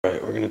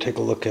going to take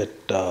a look at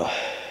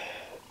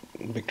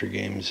Victory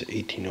Games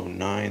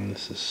 1809.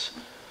 This is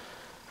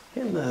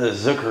in the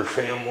Zucker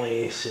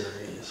family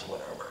series,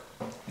 whatever.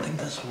 I think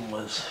this one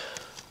was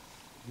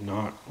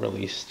not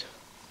released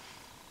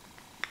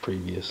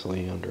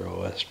previously under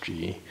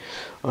OSG,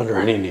 under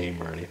any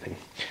name or anything.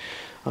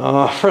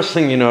 First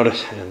thing you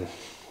notice, and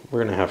we're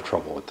going to have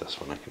trouble with this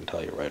one, I can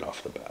tell you right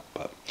off the bat,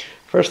 but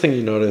first thing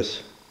you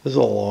notice, this is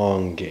a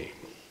long game.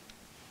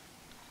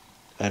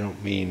 I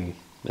don't mean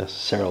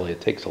necessarily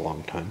it takes a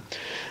long time.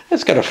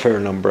 It's got a fair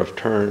number of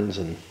turns,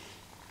 and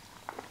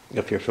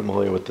if you're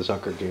familiar with the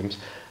Zucker games,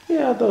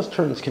 yeah, those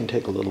turns can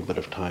take a little bit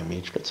of time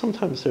each, but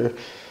sometimes they're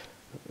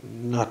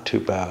not too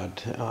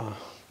bad.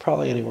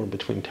 Probably anywhere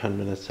between 10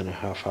 minutes and a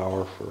half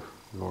hour for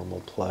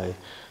normal play.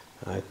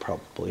 I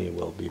probably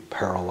will be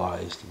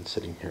paralyzed and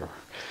sitting here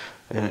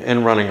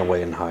and running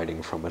away and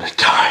hiding from it at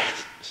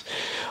times.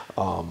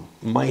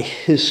 My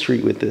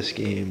history with this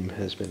game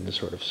has been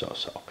sort of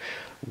so-so,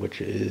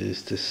 which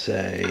is to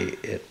say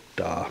it,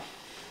 yeah,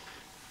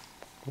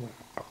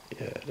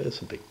 it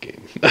is a big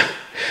game.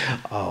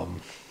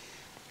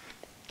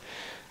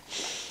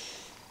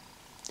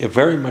 It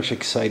very much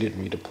excited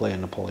me to play a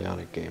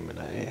Napoleonic game,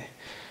 and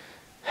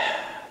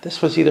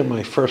this was either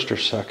my first or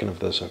second of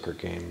the Zucker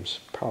games.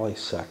 Probably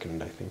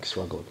second. I think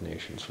Struggle of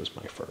Nations was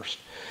my first.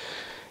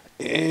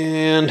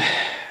 And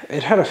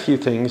it had a few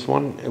things.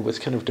 One, it was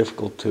kind of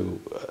difficult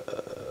to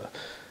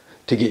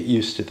get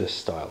used to this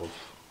style of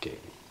game.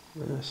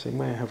 Same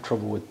way I have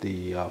trouble with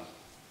the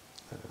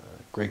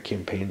great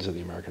campaigns of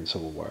the American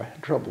Civil War. I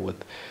had trouble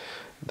with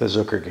the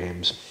Zucker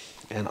games.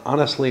 And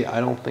honestly, I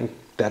don't think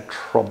that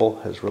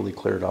trouble has really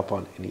cleared up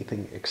on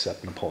anything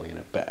except Napoleon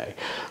at Bay,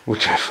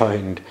 which I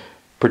find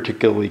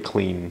particularly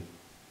clean.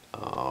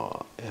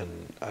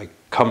 And I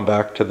come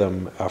back to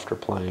them after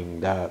playing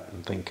that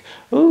and think,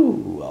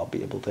 ooh, I'll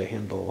be able to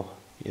handle,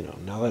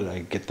 now that I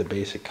get the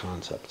basic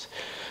concepts.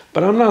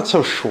 But I'm not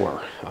so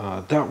sure.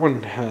 That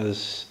one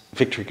has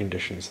victory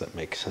conditions that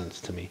make sense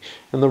to me,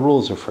 and the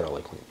rules are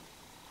fairly clean.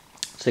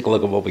 Let's take a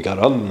look at what we got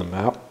other than the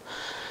map.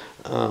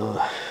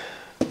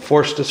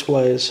 Force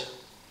displays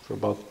for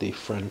both the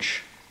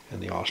French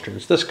and the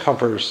Austrians. This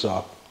covers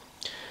the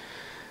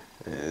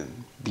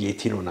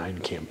 1809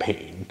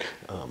 campaign,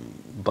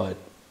 but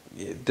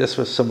this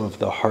was some of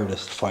the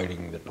hardest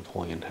fighting that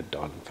Napoleon had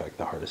done. In fact,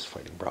 the hardest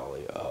fighting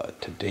probably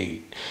to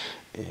date.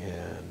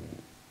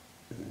 And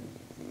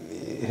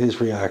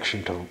his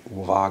reaction to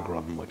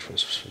Wagram, which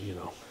was,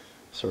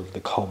 sort of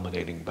the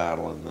culminating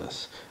battle in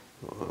this,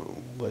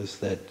 was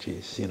that,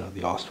 geez,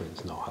 the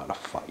Austrians know how to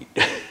fight.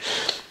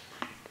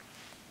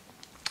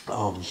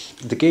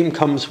 The game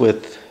comes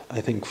with, I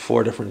think,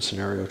 4 different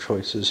scenario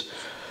choices.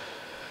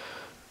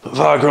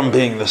 Wagram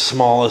being the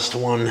smallest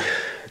one.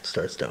 It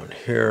starts down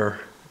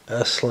here.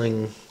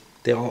 Essling,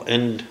 they all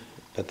end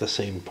at the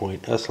same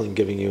point. Essling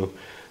giving you,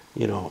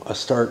 a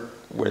start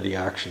where the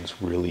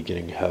action's really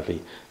getting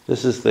heavy.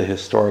 This is the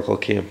historical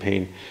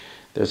campaign.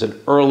 There's an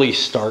early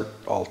start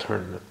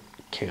alternate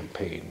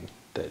campaign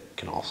that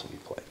can also be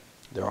played.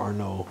 There are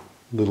no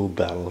little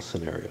battle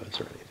scenarios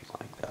or anything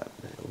like that.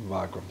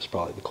 Wagram's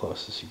probably the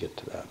closest you get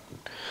to that.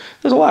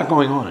 There's a lot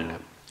going on in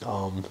it.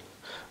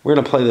 We're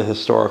going to play the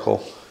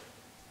historical.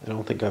 I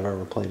don't think I've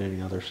ever played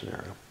any other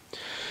scenario.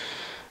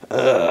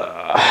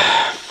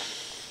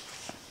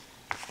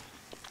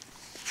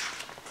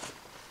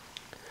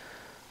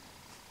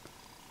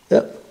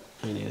 Yep,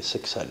 I need a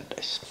 6-sided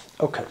dice.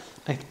 Okay,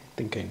 I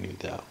think I knew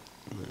that.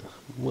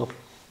 We'll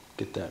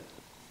get that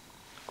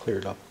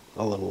cleared up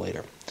a little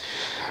later.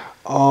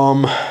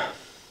 All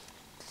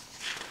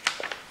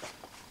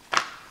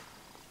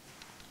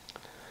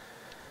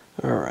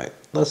right,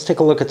 let's take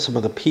a look at some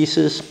of the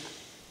pieces.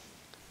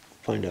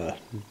 Find a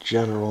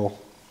general.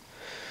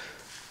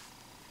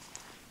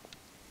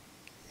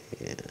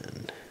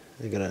 And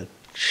I gotta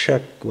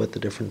check what the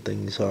different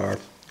things are.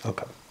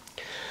 Okay,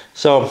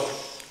 so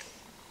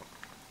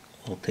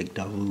I'll take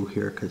Davout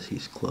here because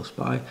he's close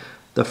by.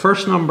 The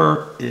first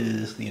number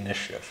is the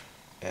initiative,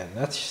 and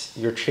that's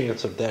your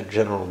chance of that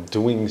general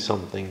doing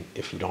something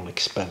if you don't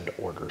expend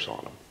orders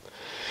on him.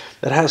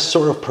 That has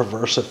sort of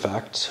perverse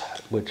effects,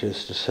 which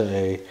is to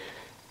say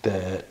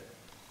that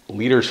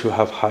leaders who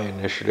have high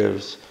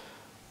initiatives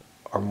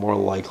are more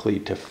likely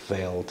to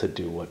fail to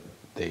do what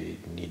they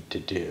need to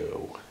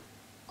do,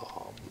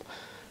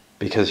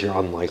 because you're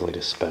unlikely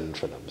to spend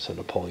for them. So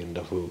Napoleon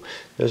Davout,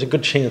 there's a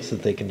good chance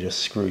that they can just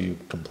screw you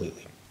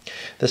completely.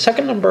 The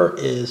second number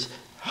is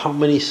how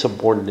many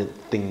subordinate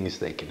things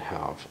they can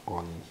have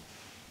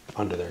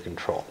under their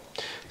control.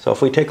 So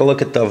if we take a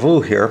look at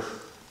Davout here,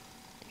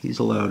 he's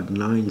allowed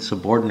 9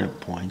 subordinate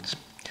points.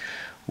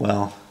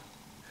 Well,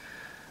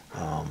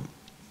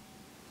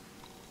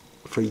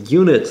 for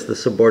units, the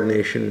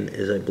subordination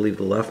is, I believe,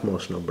 the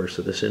leftmost number.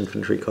 So this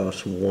infantry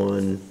costs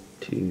 1,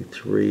 2,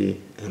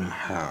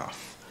 3.5.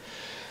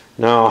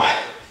 Now,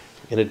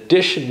 in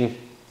addition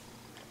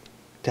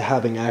to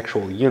having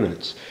actual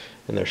units,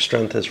 and their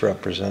strength is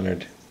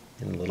represented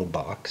in a little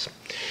box,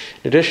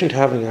 in addition to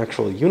having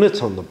actual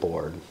units on the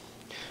board,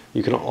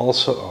 you can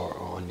also,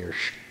 on your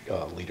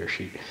leader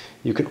sheet.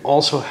 You can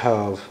also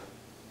have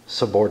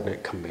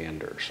subordinate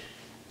commanders.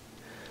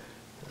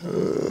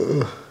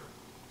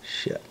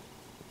 Shit,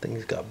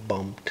 things got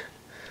bumped.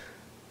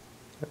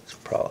 That's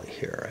probably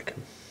here. I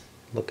can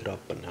look it up,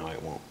 but now I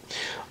won't.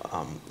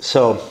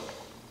 So,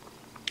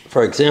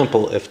 for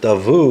example, if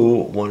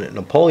Davout wanted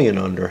Napoleon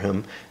under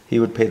him, he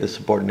would pay the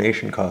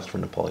subordination cost for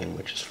Napoleon,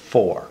 which is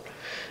 4.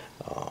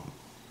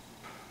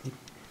 You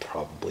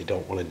probably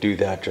don't want to do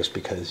that just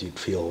because you'd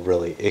feel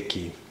really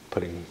icky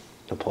putting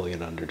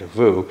Napoleon under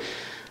Davout.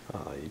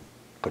 You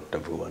put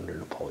Davout under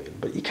Napoleon,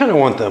 but you kind of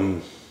want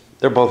them.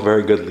 They're both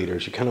very good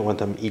leaders. You kind of want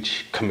them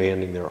each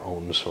commanding their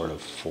own sort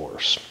of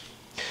force.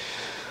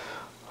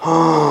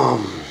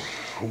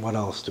 What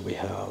else do we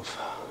have?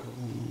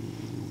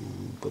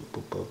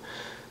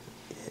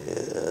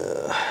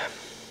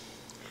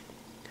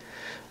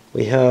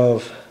 We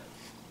have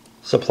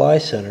supply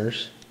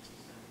centers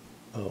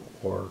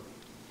or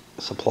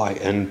supply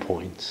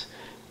endpoints.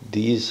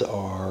 These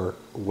are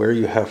where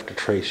you have to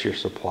trace your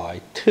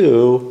supply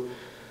to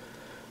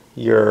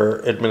your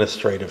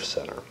administrative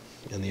center.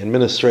 And the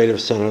administrative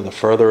center, the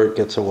further it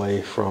gets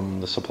away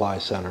from the supply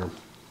center,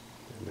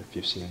 and if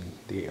you've seen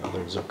the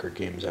other Zucker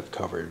games I've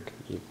covered,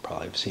 you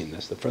probably have seen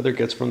this. The further it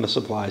gets from the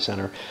supply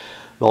center,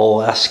 the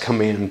less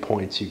command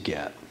points you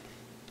get.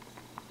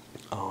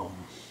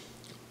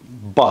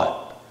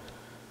 But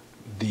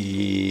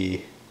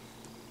the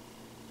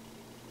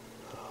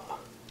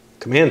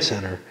command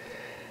center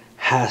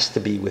has to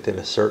be within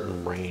a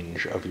certain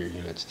range of your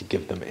units to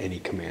give them any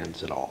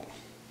commands at all,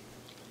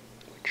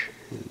 which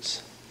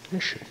is an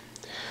issue.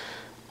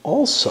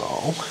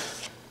 Also,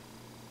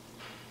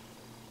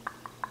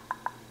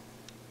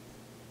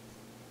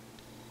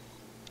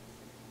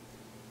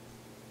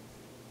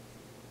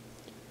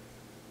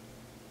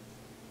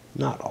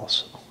 not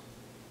also.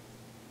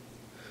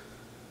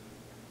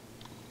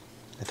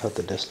 I thought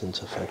the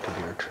distance affected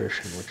your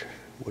attrition, which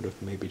would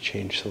have maybe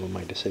changed some of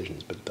my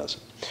decisions, but it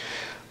doesn't.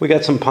 We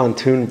got some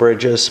pontoon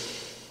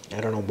bridges.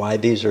 I don't know why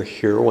these are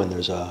here when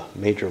there's a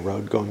major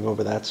road going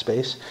over that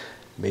space.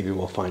 Maybe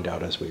we'll find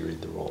out as we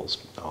read the rules.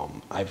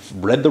 I've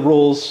read the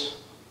rules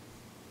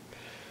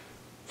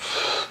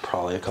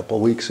probably a couple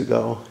of weeks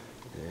ago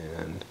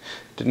and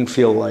didn't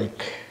feel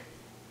like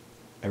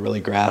I really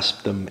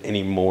grasped them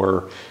any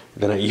more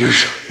than I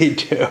usually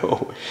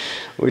do,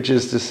 which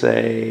is to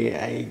say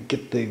I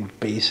get the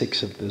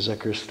basics of the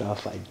Zucker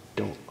stuff. I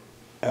don't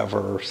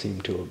ever seem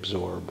to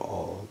absorb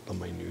all the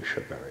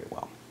minutiae very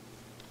well.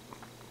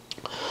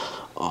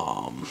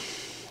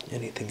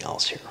 Anything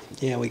else here?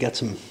 Yeah, we got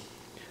some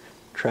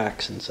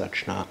tracks and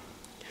such not.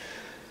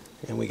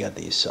 And we got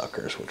these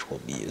suckers, which we'll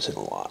be using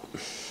a lot.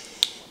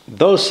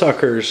 Those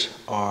suckers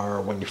are,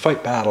 when you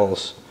fight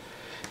battles,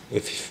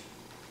 if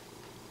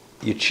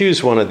you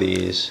choose one of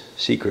these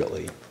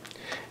secretly,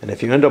 and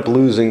if you end up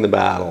losing the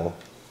battle,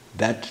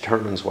 that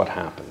determines what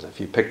happens. If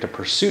you picked a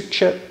pursuit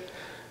chip,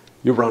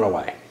 you run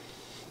away,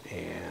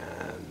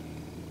 and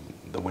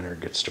the winner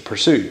gets to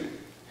pursue you.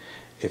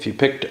 If you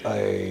picked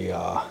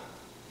a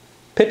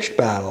pitched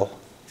battle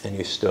and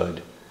you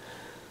stood,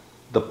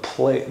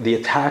 the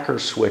attacker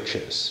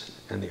switches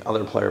and the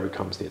other player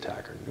becomes the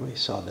attacker. We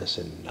saw this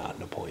in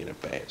Napoleon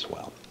at Bay as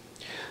well.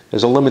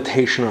 There's a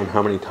limitation on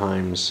how many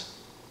times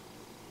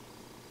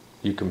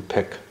you can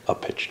pick a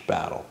pitched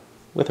battle,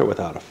 with or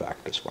without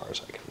effect as far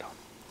as I can tell.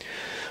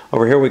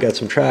 Over here we got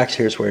some tracks.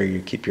 Here's where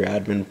you keep your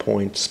admin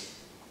points.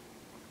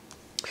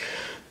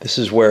 This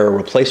is where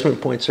replacement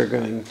points are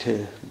going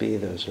to be.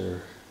 Those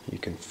are, you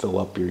can fill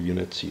up your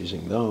units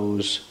using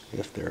those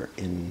if they're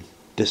in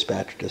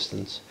dispatch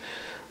distance.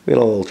 We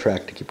got a little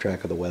track to keep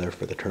track of the weather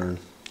for the turn.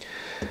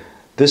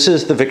 This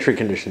is the victory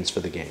conditions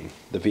for the game,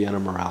 the Vienna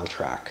morale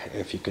track.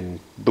 If you can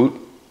boot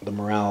the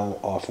morale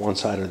off one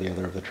side or the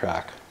other of the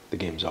track, the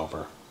game's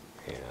over,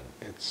 and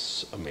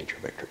it's a major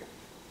victory.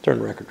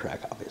 Turn record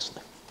track,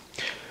 obviously.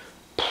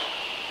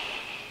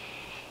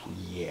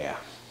 Yeah.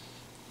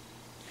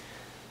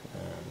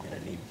 I'm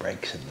gonna need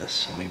breaks in this,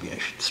 so maybe I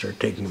should start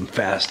taking them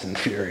fast and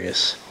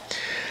furious.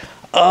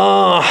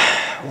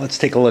 Let's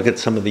take a look at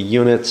some of the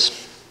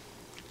units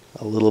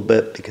a little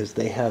bit because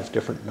they have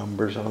different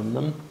numbers on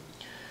them.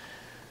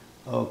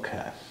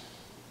 Okay.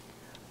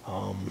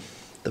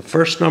 The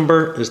first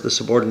number is the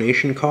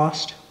subordination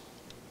cost.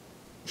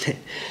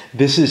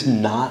 This is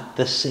not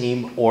the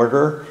same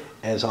order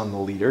as on the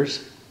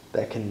leaders.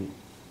 That can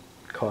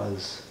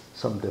cause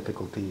some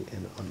difficulty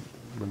in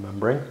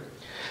remembering.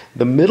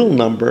 The middle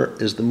number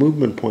is the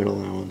movement point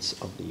allowance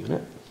of the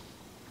unit.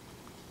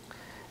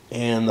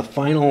 And the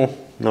final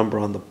number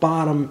on the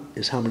bottom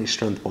is how many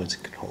strength points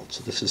it can hold.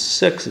 So this is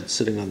 6, it's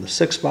sitting on the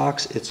 6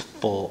 box, it's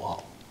full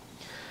up.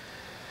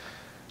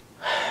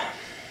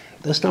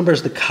 This number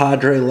is the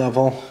cadre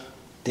level.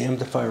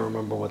 Damned if I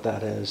remember what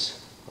that is.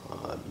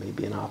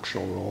 Maybe an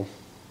optional rule.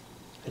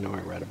 I know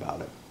I read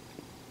about it.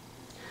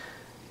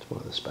 It's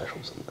one of the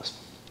specials in this.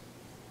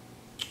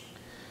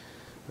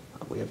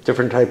 We have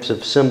different types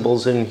of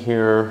symbols in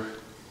here.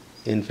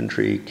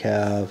 Infantry,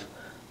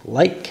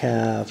 light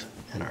cav,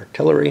 and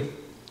artillery.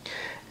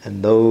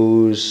 And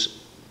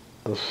those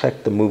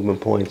affect the movement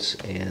points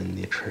and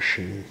the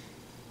attrition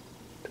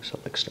to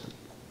some extent.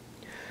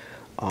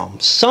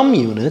 Some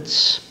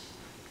units,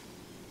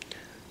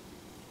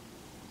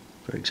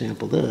 for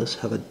example this,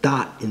 have a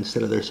dot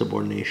instead of their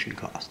subordination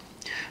cost.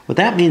 What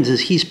that means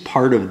is he's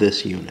part of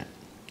this unit,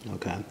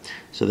 okay?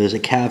 So there's a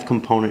cav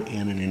component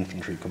and an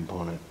infantry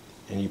component,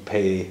 and you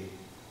pay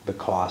the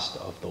cost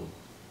of the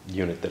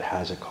unit that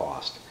has a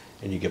cost,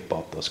 and you get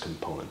both those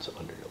components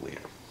under your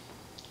leader.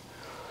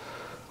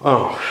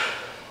 Oh,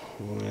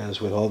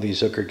 as with all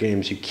these Zucker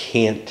games, you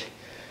can't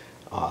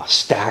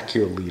stack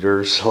your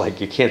leaders.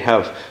 Like, you can't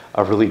have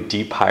a really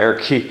deep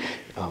hierarchy.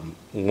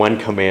 One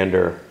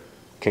commander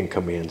can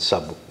command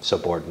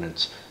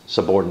subordinates.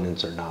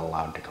 Subordinates are not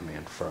allowed to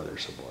command further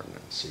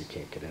subordinates, so you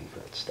can't get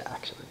infinite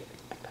stacks or anything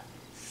like that.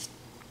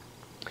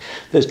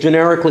 There's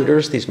generic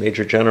leaders, these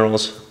major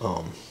generals.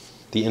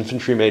 The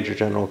infantry major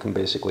general can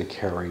basically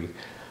carry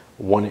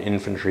one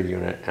infantry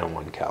unit and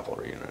one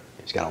cavalry unit.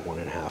 He's got a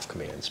 1.5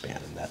 command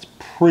span, and that's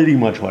pretty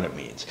much what it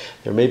means.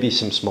 There may be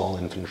some small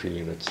infantry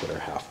units that are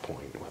half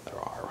point, what there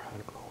are, I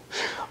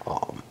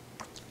don't know.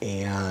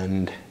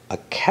 And a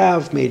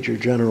cav major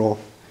general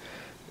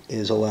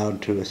is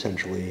allowed to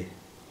essentially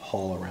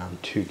haul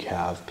around 2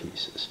 cav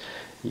pieces.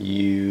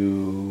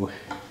 You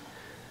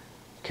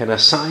can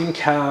assign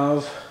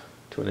cav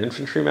to an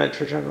infantry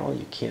major general.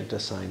 You can't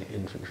assign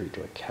infantry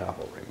to a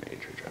cavalry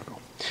major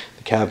general.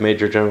 The cav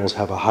major generals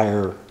have a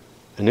higher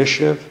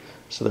initiative,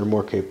 so they're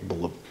more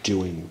capable of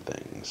doing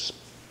things.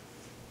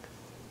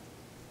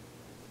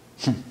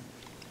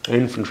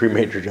 Infantry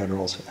major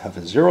generals have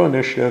a 0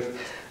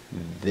 initiative.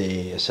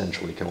 They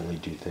essentially can only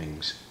do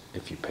things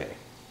if you pay.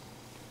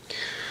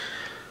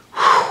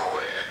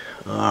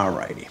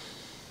 Alrighty.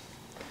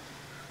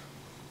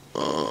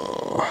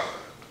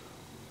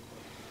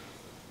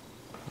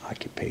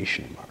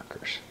 Occupation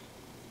markers.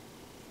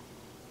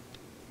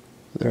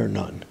 There are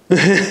none.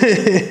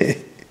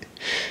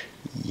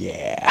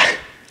 Yeah.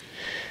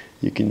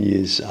 You can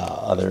use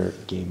other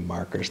game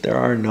markers. There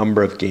are a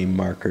number of game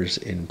markers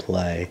in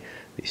play.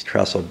 These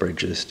trestle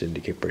bridges to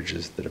indicate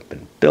bridges that have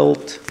been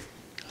built.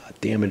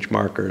 Damage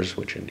markers,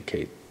 which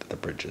indicate that the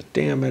bridge is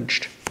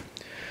damaged.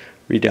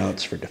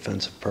 Redoubts for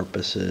defensive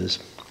purposes.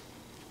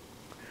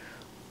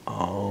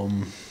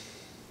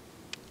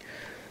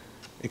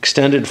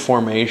 Extended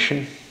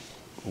formation,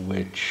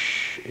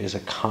 which is a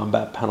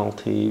combat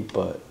penalty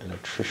but an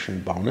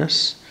attrition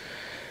bonus.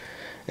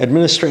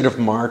 Administrative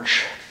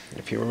march.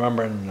 If you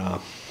remember in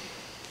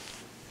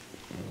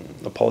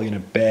Napoleon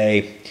at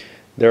Bay,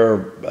 there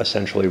are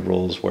essentially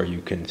rules where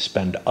you can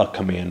spend a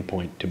command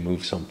point to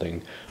move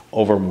something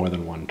over more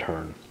than one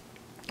turn.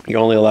 You're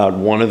only allowed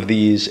one of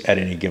these at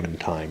any given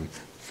time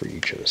for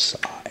each of the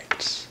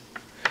sides.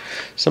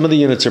 Some of the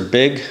units are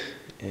big,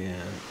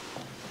 and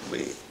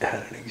we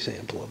had an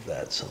example of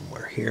that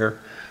somewhere here,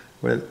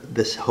 where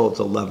this holds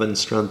 11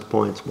 strength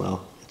points.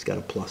 Well, it's got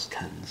a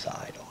 +10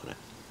 side on it.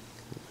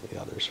 The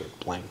others are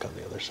blank on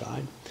the other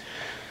side.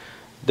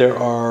 There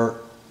are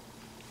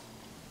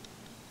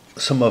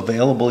some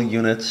available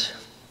units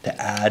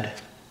to add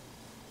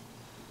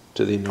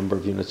to the number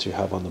of units you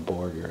have on the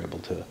board. You're able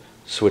to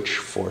switch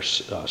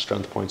force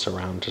strength points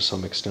around to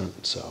some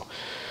extent, so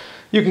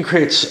you can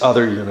create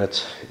other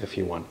units if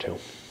you want to.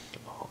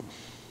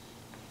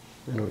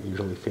 I don't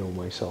usually feel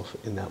myself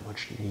in that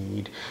much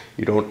need.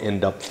 You don't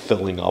end up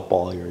filling up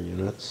all your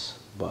units,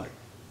 but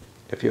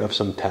if you have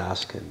some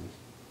task and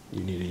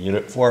you need a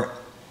unit for it,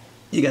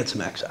 you get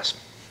some excess.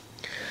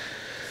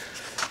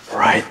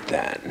 Right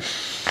then.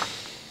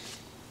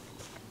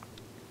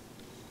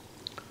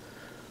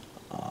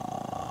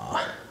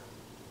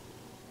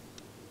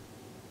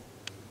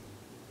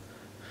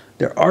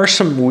 There are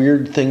some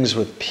weird things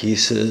with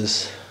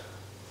pieces.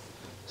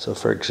 So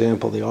for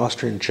example, the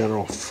Austrian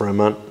General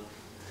Fremont,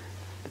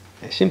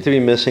 I seem to be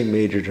missing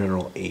Major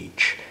General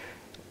H.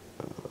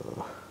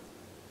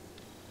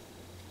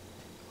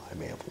 I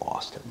may have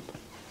lost him.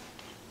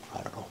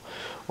 I don't know.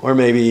 Or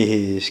maybe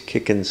he's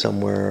kicking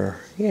somewhere.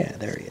 Yeah,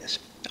 there he is.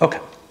 Okay.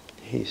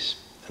 He's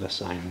an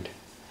assigned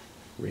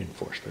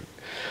reinforcement.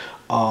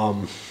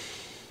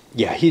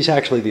 Yeah, he's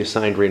actually the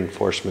assigned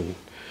reinforcement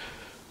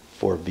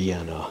for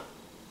Vienna.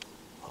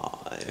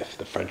 If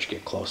the French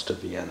get close to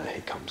Vienna,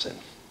 he comes in.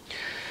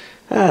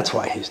 That's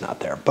why he's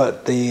not there.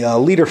 But the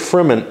leader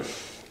Fremont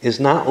is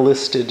not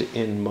listed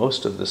in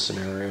most of the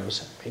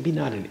scenarios, maybe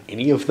not in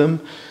any of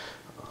them.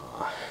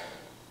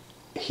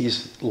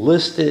 He's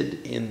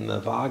listed in the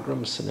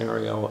Wagram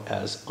scenario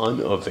as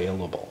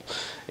unavailable.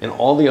 In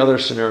all the other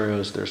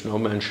scenarios, there's no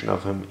mention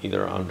of him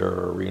either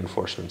under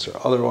reinforcements or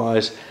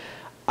otherwise.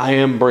 I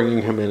am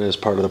bringing him in as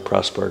part of the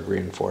Pressburg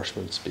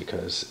reinforcements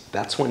because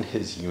that's when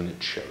his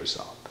unit shows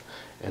up.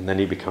 And then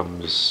he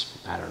becomes,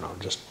 I don't know,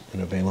 just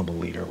an available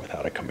leader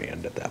without a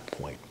command at that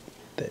point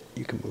that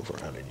you can move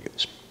around and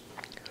use.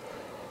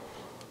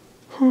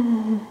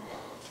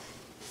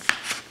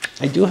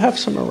 I do have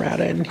some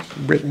errata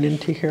written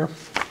into here.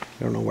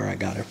 I don't know where I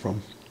got it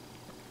from.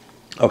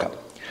 Okay.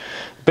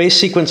 Base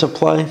sequence of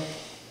play.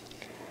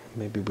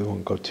 Maybe we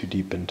won't go too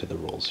deep into the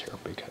rules here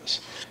because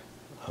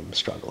I'm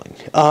struggling.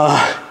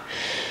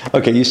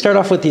 Okay, you start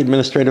off with the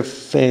administrative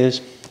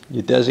phase.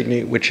 You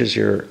designate which is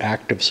your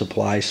active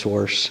supply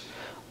source.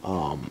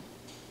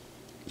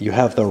 You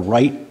have the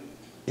right,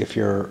 if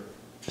your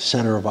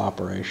center of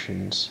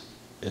operations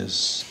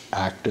is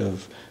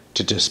active,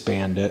 to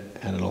disband it,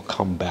 and it'll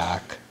come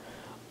back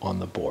on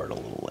the board a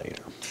little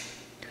later.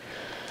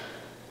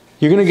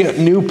 You're going to get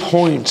new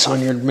points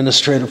on your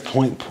administrative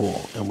point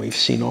pool, and we've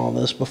seen all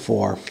this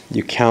before.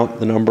 You count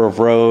the number of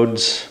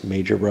roads,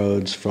 major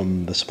roads,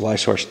 from the supply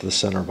source to the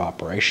center of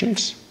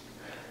operations.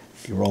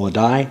 You roll a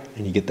die,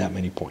 and you get that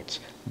many points.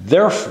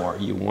 Therefore,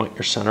 you want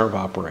your center of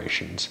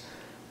operations,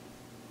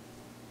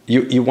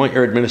 you want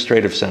your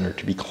administrative center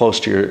to be close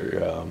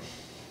to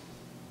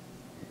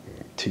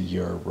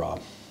your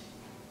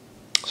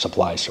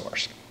supply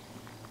source.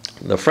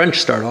 The French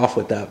start off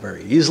with that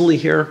very easily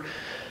here.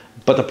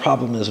 But the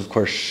problem is, of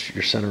course,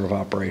 your center of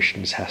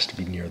operations has to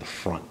be near the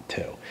front,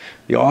 too.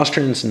 The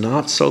Austrians,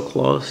 not so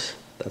close.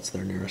 That's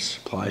their nearest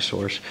supply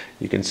source.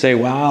 You can say,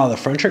 wow, the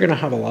French are going to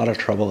have a lot of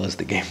trouble as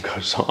the game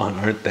goes on,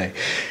 aren't they?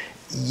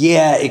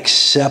 Yeah,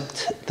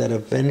 except that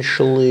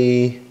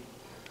eventually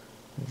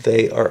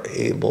they are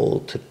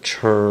able to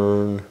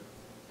turn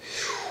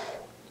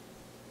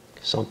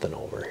something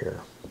over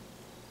here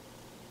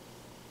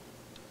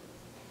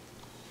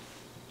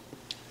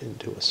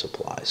into a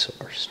supply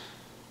source.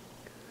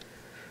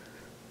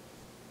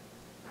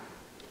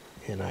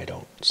 And I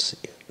don't see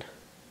it.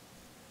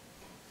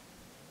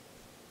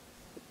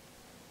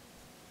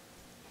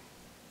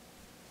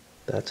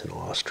 That's an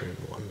Austrian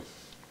one.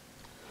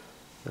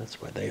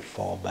 That's where they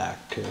fall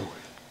back to.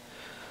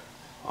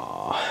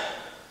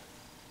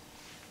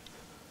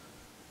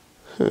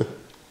 Is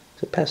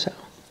it Passau?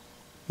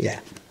 Yeah.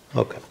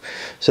 Okay.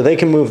 So they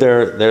can move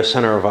their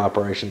center of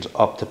operations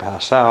up to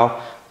Passau.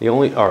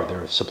 Or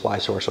their supply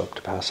source up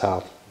to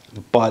Passau,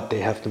 but they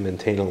have to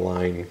maintain a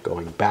line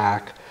going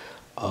back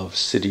of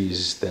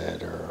cities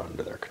that are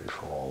under their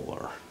control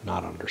or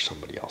not under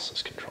somebody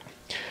else's control.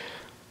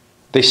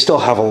 They still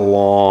have a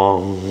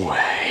long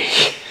way,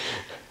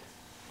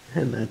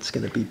 and that's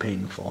going to be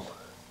painful,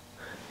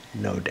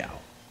 no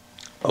doubt.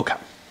 Okay.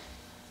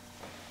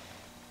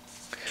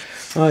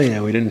 Oh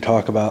yeah, we didn't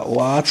talk about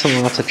lots and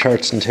lots of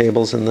charts and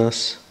tables in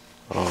this.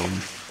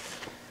 You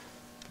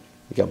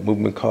got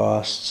movement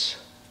costs.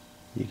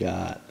 You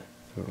got, I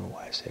don't know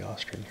why I say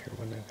Austrian here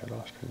when I've got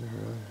Austrian there.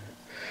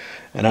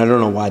 And I don't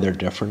know why they're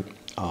different.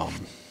 A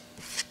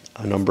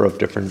number of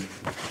different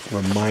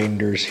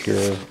reminders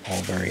here,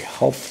 all very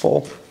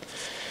helpful.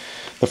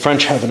 The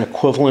French have an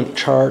equivalent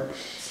chart,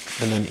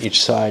 and then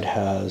each side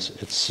has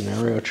its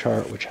scenario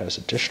chart, which has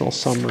additional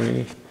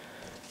summary,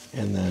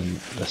 and then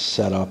the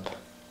setup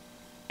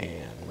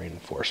and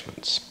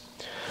reinforcements.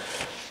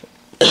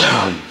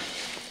 It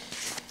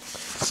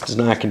does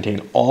not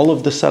contain all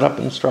of the setup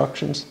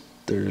instructions.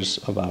 There's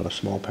about a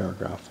small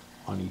paragraph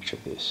on each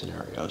of these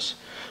scenarios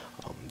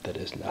that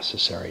is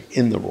necessary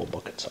in the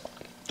rulebook itself.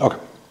 Okay,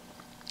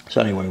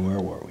 so anyway, where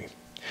were we?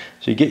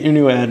 So you get your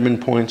new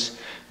admin points.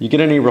 You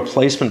get any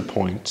replacement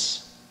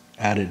points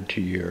added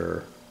to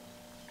your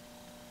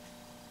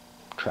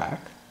track.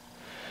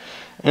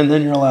 And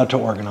then you're allowed to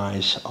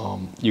organize.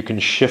 You can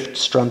shift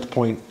strength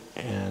point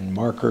and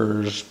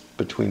markers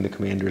between the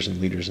commanders and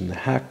leaders in the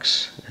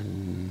hex.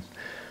 And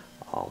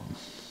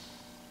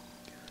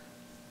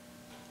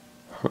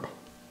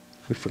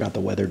we forgot the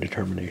weather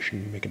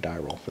determination. You make a die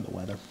roll for the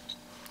weather.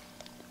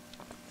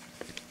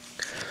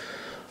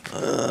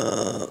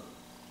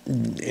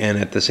 And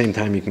at the same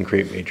time, you can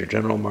create major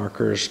general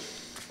markers.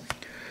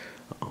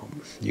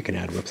 You can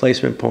add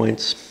replacement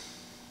points.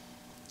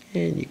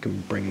 And you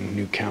can bring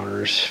new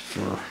counters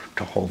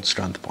to hold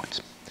strength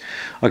points.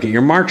 Okay,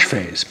 your march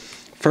phase.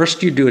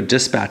 First, you do a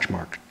dispatch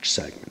march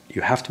segment.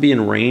 You have to be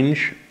in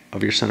range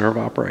of your center of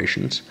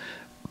operations,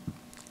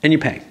 and you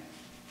pay.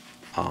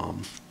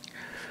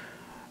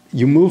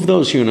 You move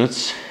those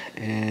units,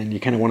 and you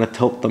kind of want to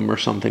tilt them or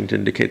something to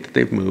indicate that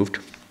they've moved.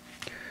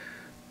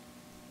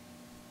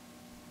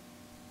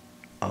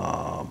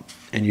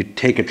 And you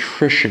take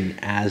attrition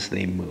as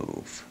they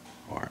move,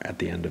 or at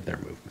the end of their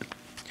movement.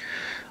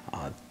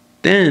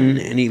 Then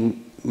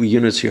any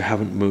units you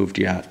haven't moved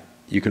yet,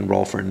 you can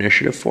roll for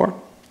initiative for.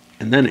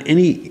 And then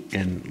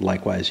and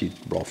likewise you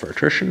roll for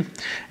attrition.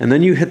 And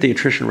then you hit the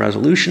attrition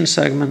resolution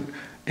segment.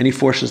 Any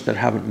forces that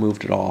haven't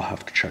moved at all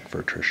have to check for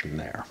attrition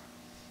there.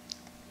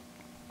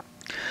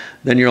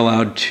 Then you're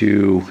allowed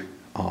to,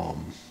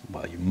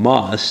 well, you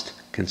must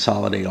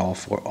consolidate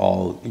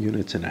all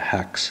units in a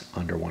hex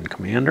under one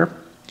commander.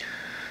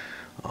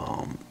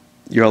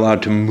 You're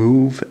allowed to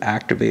move,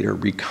 activate, or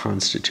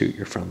reconstitute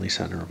your friendly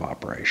center of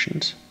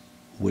operations,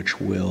 which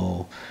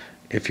will,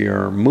 if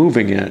you're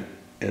moving it,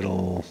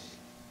 it'll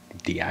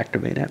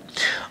deactivate it.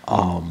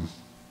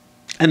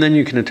 And then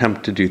you can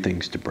attempt to do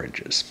things to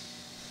bridges.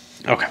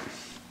 Okay.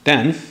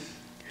 Then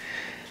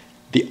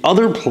the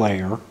other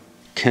player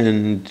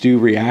can do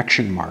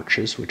reaction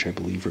marches, which I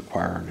believe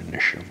require an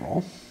initiative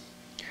roll.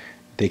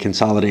 They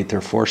consolidate their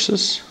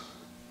forces,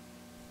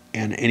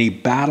 and any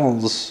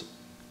battles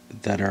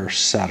that are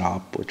set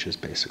up, which is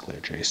basically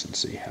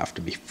adjacency, have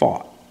to be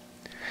fought.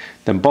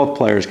 Then both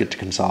players get to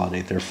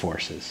consolidate their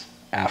forces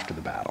after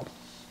the battle.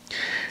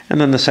 And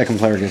then the second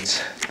player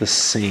gets the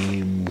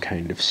same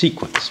kind of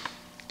sequence.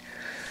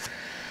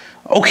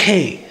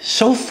 Okay,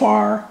 so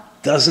far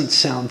doesn't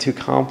sound too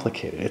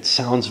complicated. It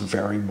sounds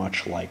very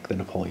much like the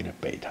Napoleon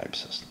at Bay type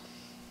system.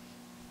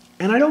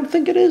 And I don't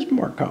think it is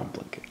more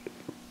complicated,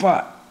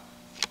 but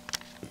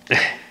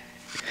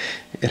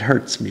it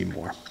hurts me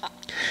more.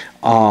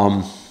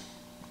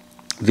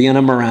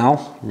 Vienna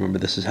morale, remember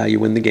this is how you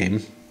win the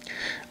game,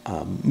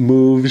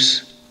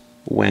 moves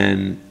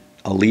when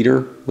a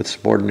leader with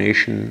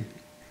subordination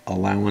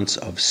allowance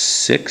of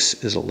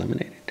 6 is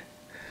eliminated.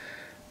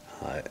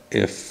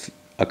 If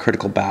a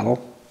critical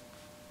battle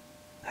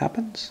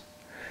happens,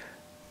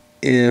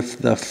 if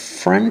the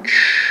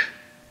French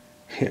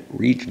hit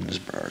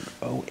Regensburg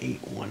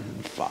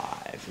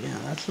 0815, yeah,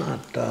 that's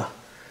not, that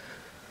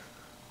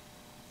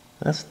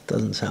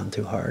doesn't sound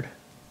too hard.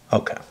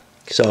 Okay,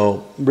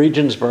 so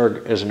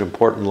Regensburg is an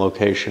important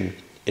location.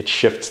 It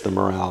shifts the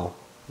morale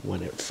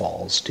when it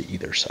falls to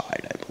either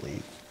side, I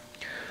believe.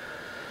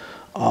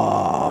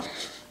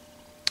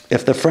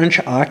 If the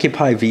French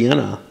occupy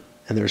Vienna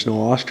and there's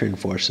no Austrian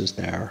forces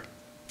there,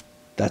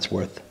 that's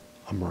worth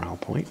a morale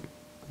point,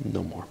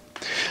 no more.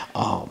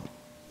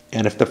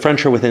 And if the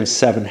French are within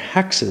 7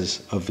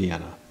 hexes of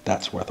Vienna,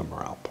 that's worth a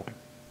morale point.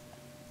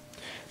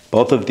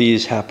 Both of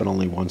these happen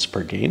only once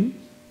per game.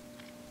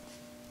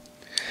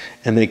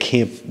 And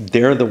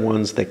they're the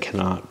ones that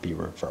cannot be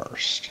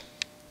reversed.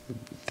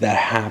 That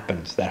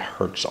happens, that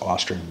hurts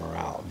Austrian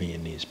morale,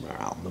 Viennese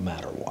morale, no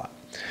matter what.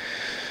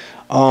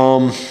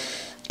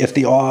 If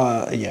the,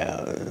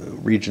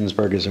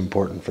 Regensburg is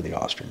important for the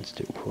Austrians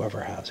too.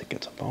 Whoever has it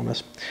gets a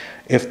bonus.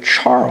 If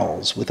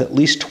Charles, with at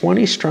least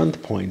 20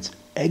 strength points,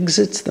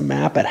 exits the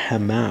map at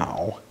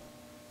Hamau,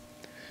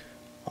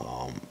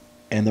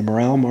 and the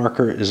morale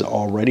marker is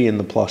already in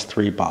the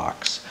 +3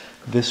 box,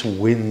 this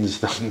wins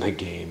them the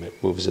game.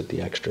 It moves it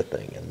the extra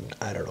thing, and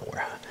I don't know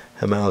where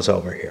Hamau's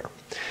over here.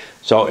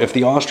 So if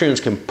the Austrians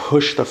can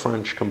push the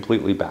French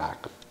completely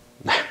back,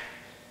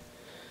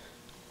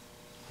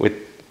 with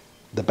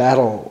the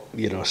battle,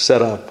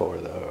 set up, or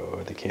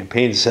the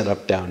campaign set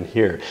up down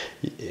here,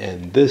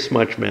 and this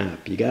much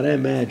map, you got to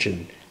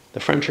imagine the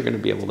French are going to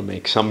be able to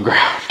make some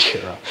ground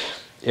here.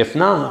 If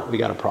not, we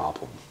got a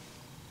problem.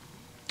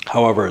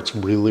 However, it's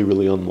really,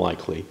 really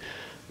unlikely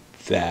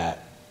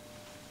that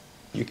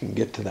you can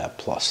get to that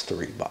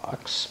 +3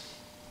 box,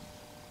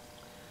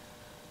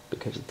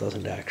 because it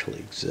doesn't actually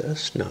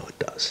exist. No, it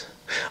does.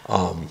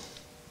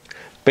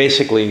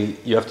 Basically,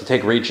 you have to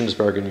take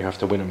Regensburg and you have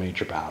to win a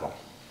major battle,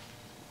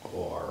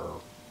 or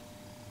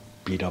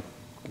beat up,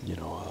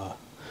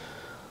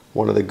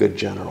 one of the good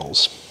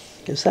generals.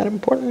 Is that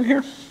important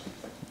here?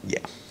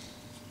 Yeah.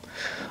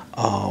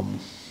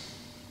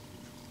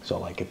 So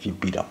like if you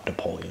beat up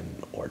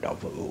Napoleon or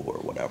Davout or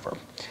whatever,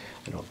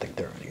 I don't think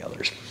there are any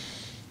others.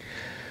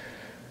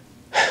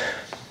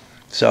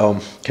 So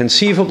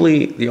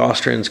conceivably, the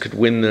Austrians could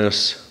win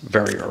this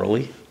very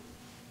early,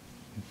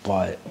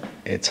 but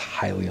it's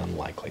highly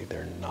unlikely.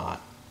 They're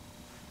not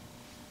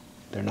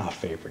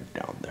favored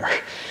down there.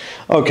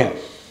 Okay,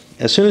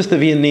 as soon as the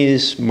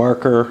Viennese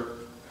marker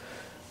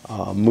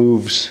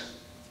moves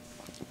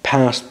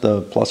past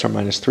the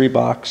 ±3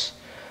 box,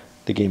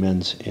 the game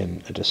ends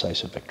in a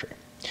decisive victory.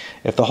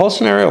 If the whole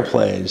scenario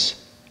plays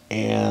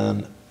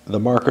and the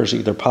marker's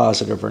either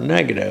positive or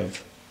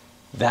negative,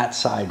 that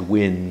side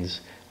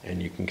wins,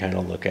 and you can kind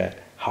of look at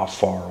how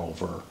far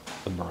over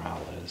the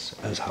morale is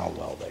as how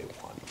well they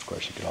won. Of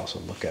course, you could also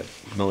look at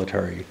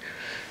military,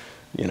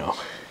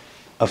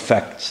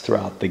 effects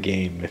throughout the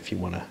game if you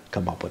want to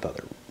come up with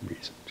other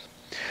reasons.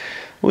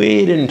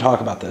 We didn't talk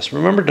about this.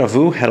 Remember,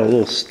 Davout had a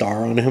little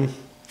star on him?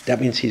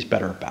 That means he's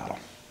better at battle.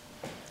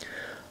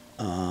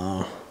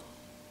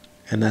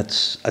 And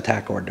that's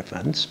attack or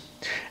defense.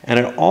 And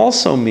it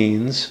also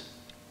means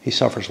he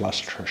suffers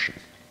less attrition.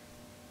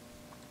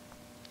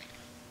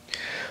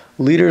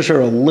 Leaders are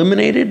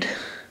eliminated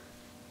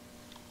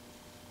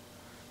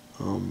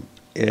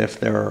if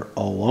they're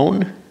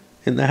alone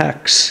in the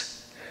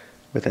hex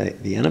with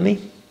the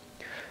enemy,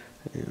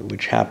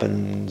 which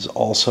happens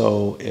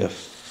also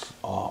if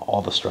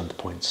all the strength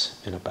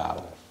points in a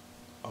battle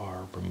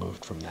are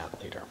removed from that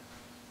leader.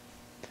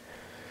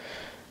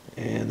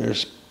 And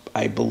there's,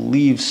 I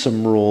believe,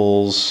 some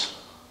rules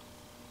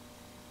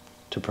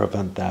to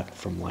prevent that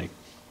from,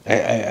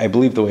 I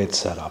believe the way it's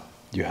set up,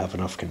 you have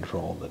enough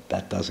control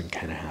that doesn't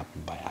kind of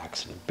happen by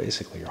accident.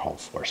 Basically, your whole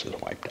force is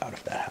wiped out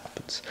if that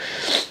happens.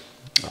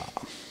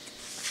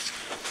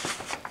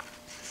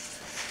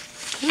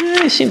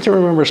 I seem to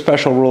remember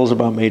special rules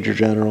about major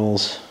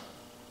generals.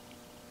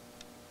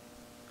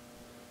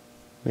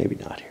 Maybe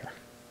not here.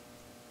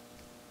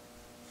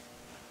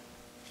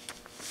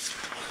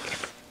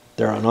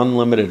 They're an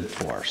unlimited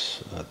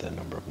force, the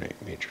number of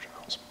major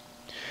generals.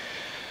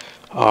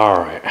 All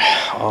right.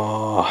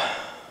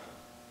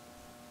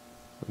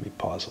 Let me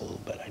pause a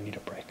little bit. I need a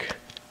break.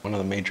 One of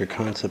the major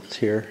concepts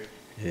here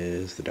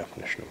is the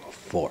definition of a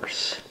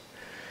force.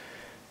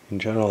 In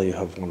general, you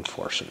have one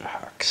force in a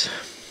hex.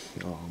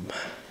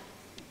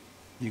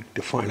 You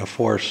define a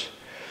force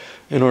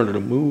in order to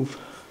move,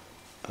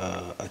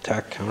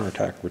 attack,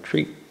 counterattack,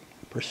 retreat,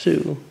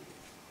 pursue,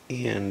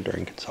 and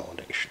during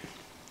consolidation.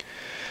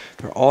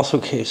 There are also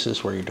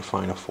cases where you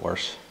define a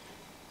force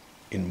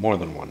in more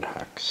than one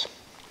hex.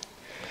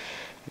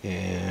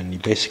 And you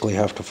basically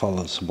have to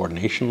follow the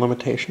subordination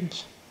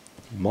limitations.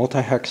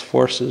 Multi-hex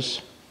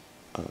forces,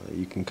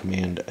 you can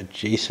command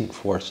adjacent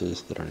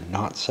forces that are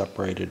not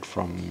separated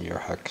from your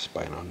hex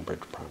by an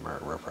unbridged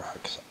primary river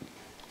hex.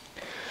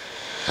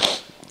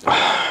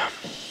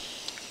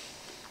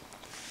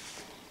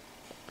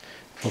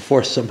 If a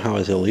force somehow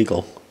is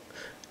illegal,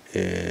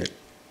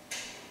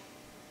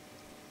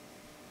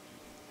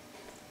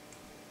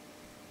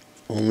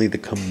 only the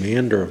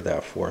commander of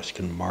that force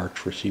can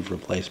march, receive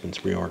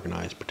replacements,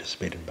 reorganize,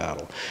 participate in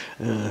battle.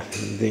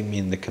 They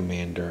mean the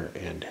commander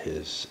and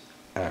his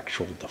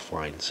actual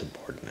defined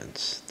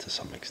subordinates to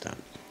some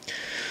extent.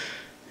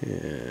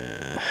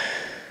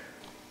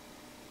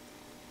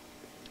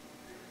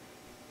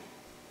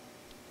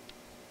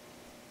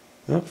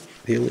 Well,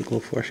 the illegal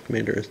force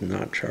commander is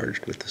not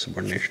charged with the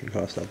subordination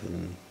cost other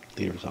than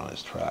leaders on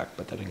his track,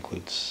 but that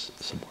includes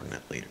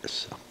subordinate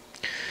leaders.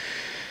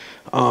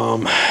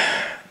 So.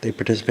 They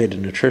participate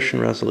in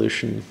attrition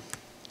resolution.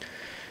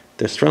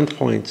 Their strength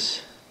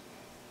points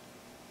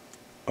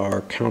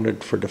are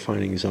counted for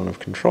defining zone of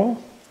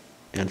control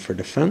and for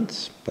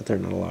defense, but they're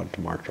not allowed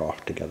to march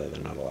off together.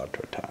 They're not allowed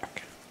to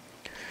attack.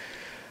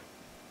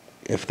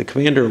 If the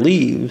commander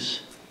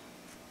leaves,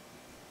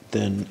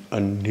 then a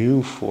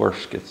new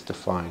force gets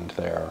defined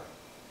there,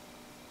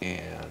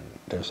 and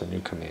there's a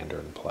new commander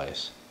in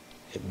place.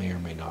 It may or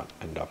may not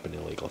end up in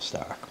illegal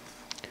stack.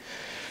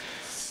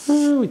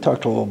 We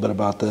talked a little bit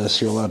about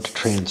this. You're allowed to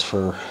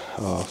transfer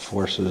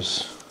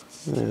forces.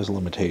 There's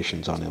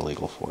limitations on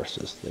illegal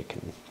forces.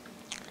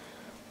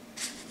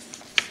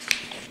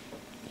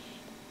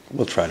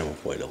 We'll try to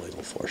avoid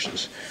illegal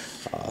forces.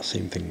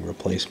 Same thing,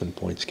 replacement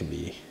points can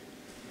be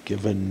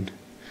given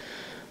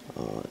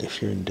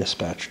if you're in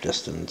dispatch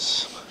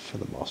distance for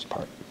the most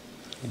part.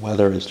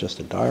 Weather is just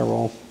a die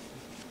roll.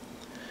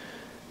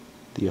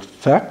 The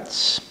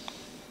effects.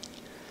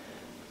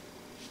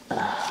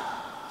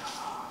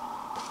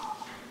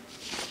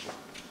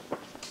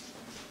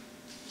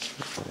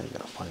 I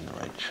gotta find the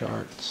right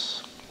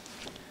charts.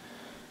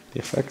 The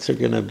effects are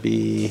gonna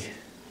be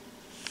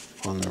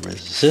on the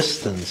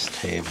resistance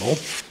table,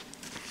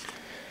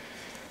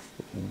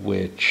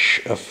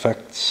 which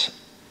affects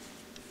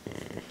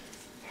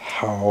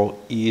how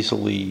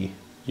easily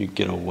you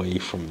get away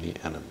from the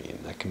enemy,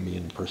 and that can be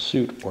in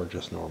pursuit or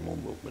just normal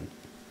movement.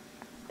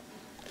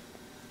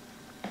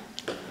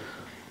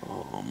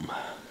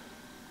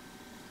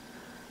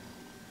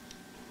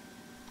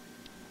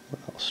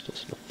 What else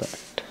does it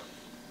affect?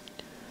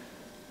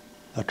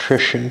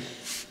 Attrition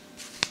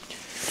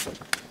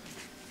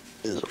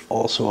is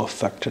also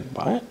affected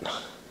by it,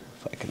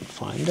 if I can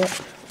find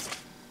it.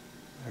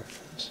 There it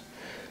is.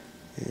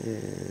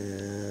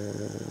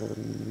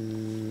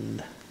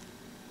 And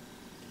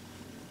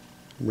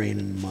rain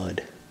and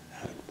mud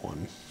add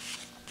 1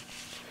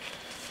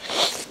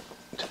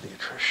 to the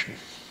attrition.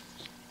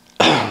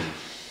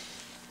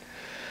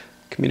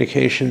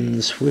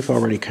 Communications, we've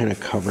already kind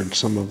of covered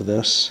some of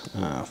this.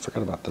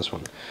 Forgot about this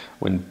one.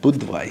 When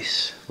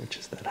Budweis, which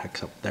is that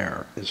hex up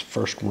there, is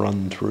first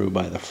run through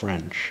by the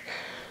French,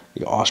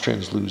 the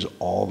Austrians lose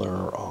all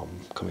their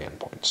command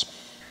points.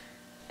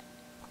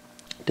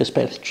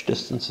 Dispatch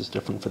distance is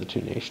different for the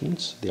two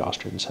nations. The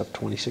Austrians have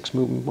 26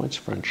 movement points,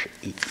 French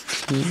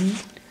 18.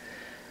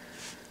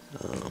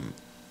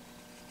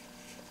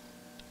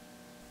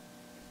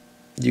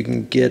 You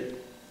can get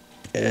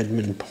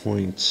admin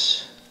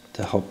points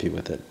to help you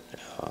with it.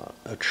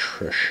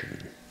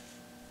 Attrition.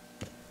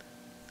 I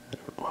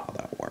don't know how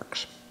that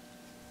works.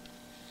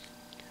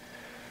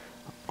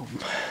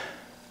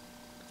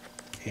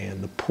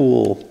 And the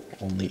pool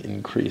only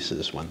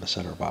increases when the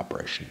center of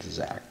operations is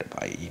active,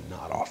 i.e.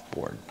 not off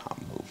board, not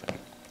moving.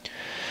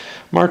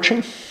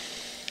 Marching.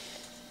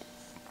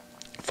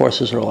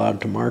 Forces are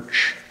allowed to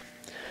march.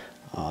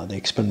 They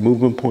expend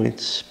movement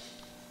points,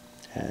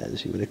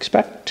 as you would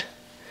expect.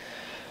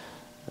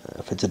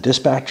 If it's a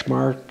dispatch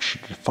march,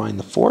 you define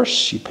the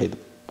force, you pay the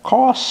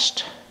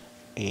cost,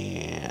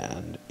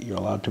 and you're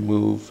allowed to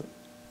move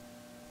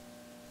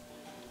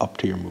up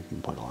to your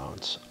movement point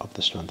allowance of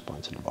the strength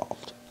points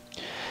involved.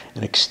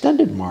 An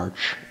extended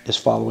march is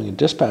following a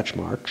dispatch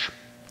march.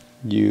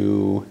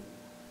 You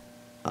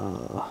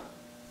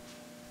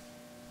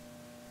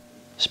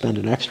spend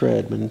an extra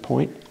admin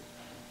point,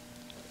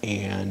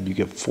 and you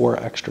get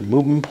 4 extra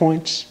movement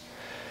points.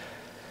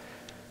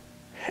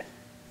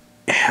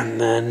 And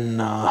then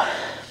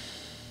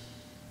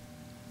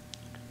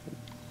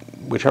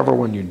whichever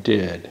one you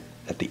did,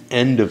 at the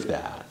end of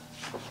that,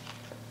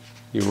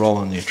 you roll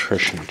on the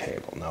attrition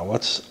table. Now,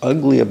 what's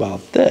ugly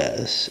about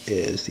this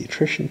is the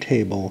attrition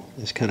table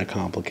is kind of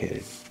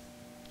complicated.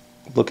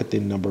 Look at the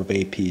number of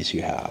APs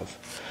you have,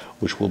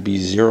 which will be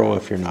 0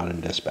 if you're not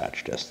in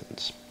dispatch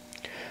distance.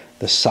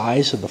 The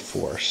size of the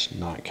force,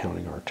 not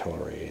counting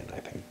artillery and I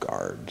think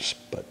guards,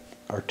 but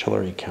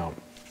artillery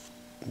count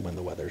when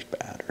the weather's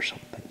bad or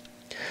something.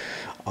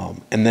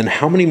 And then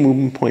how many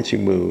movement points you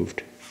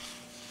moved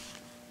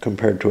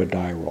compared to a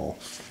die roll,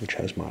 which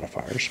has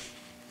modifiers.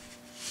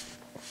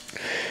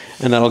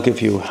 And that'll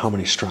give you how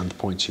many strength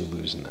points you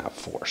lose in that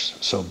force.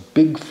 So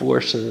big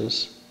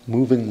forces,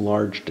 moving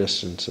large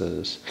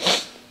distances,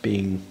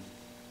 being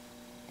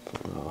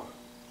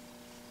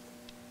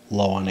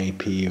low on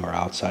AP or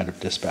outside of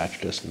dispatch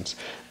distance,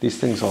 these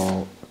things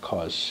all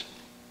cause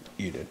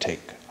you to take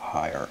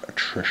higher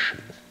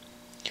attrition.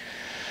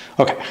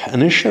 Okay,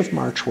 initiative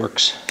march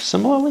works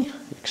similarly,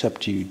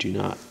 except you do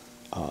not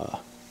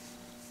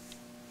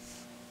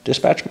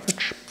dispatch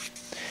march.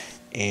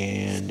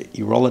 And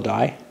you roll a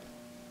die,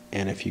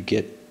 and if you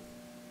get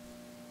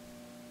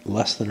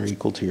less than or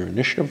equal to your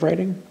initiative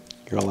rating,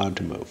 you're allowed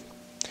to move.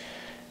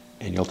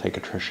 And you'll take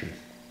attrition.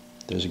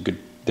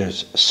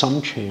 There's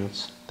some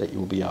chance that you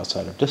will be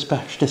outside of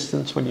dispatch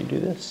distance when you do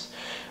this,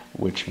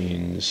 which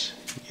means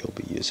you'll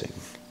be using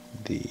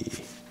the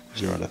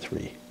 0 to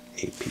 3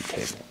 AP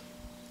table.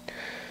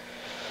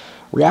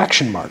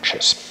 Reaction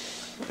marches.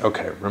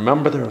 Okay,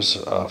 remember there's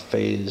a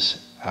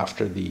phase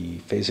after the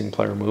phasing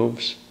player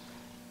moves,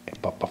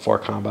 but before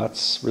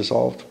combat's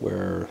resolved,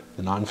 where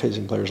the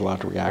non-phasing player is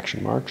allowed to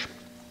reaction march.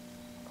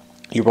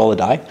 You roll a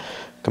die,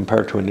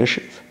 compare it to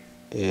initiative.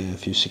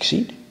 If you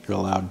succeed, you're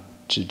allowed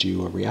to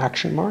do a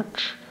reaction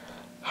march.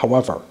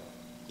 However,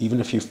 even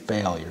if you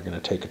fail, you're going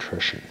to take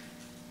attrition.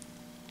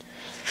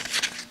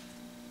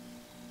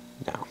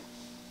 Now,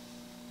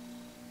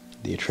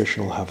 the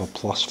attrition will have a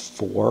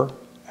 +4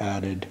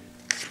 added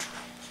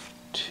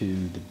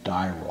to the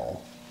die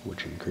roll,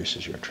 which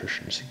increases your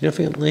attrition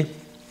significantly.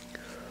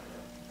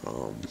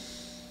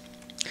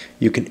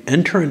 You can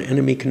enter an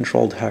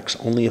enemy-controlled hex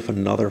only if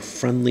another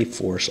friendly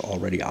force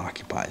already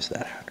occupies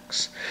that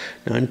hex.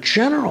 Now, in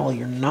general,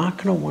 you're not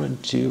going to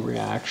want to do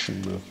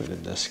reaction movement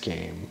in this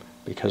game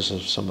because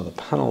of some of the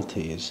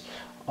penalties,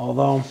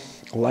 although,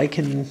 like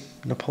in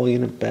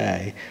Napoleon at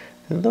Bay,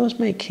 those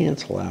may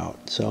cancel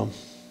out. So,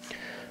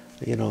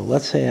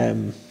 let's say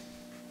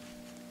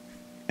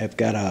I've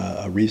got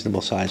a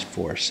reasonable sized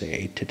force, say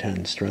 8 to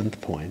 10 strength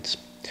points,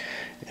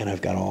 and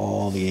I've got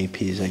all the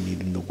APs I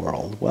need in the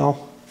world.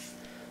 Well,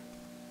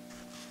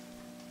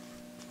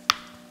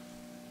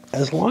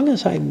 as long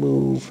as I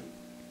move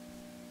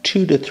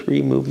 2 to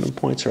 3 movement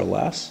points or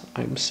less,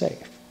 I'm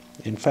safe.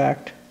 In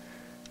fact,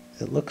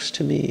 it looks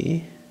to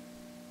me,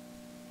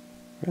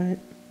 right?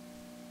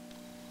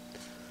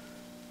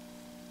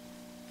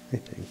 I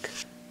think,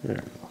 I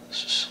don't know,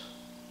 this is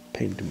a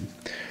pain to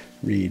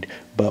read.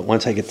 But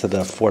once I get to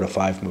the 4 to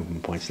 5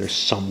 movement points, there's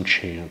some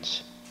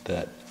chance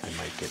that I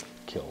might get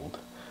killed.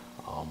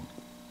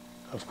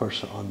 Of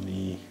course, I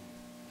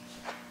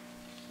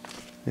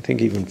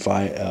think even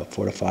 4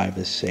 to 5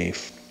 is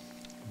safe,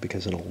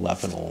 because an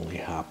 11 will only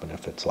happen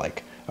if it's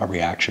like a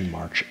reaction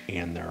march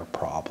and there are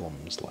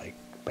problems like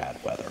bad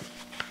weather.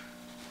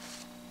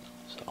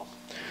 So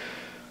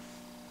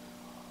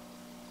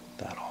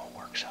that all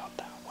works out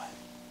that way.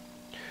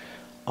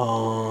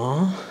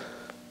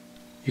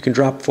 You can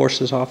drop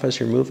forces off as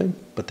you're moving,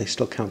 but they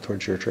still count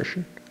towards your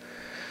attrition.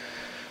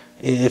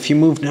 If you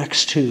move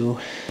next to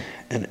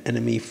an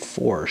enemy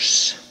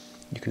force,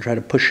 you can try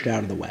to push it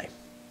out of the way.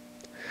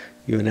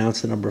 You announce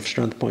the number of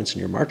strength points in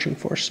your marching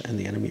force, and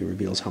the enemy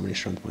reveals how many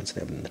strength points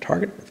they have in the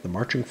target. If the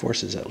marching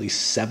force is at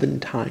least 7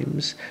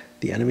 times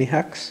the enemy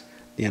hex,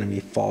 the enemy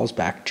falls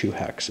back 2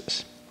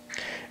 hexes.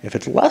 If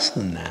it's less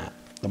than that,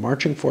 the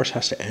marching force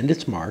has to end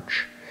its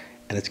march,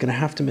 and it's going to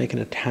have to make an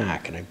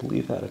attack, and I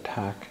believe that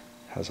attack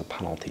has a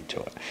penalty to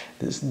it.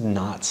 This is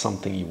not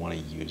something you want to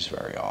use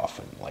very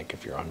often, like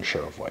if you're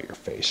unsure of what you're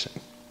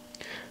facing.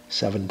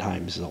 7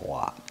 times is a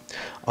lot.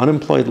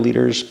 Unemployed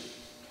leaders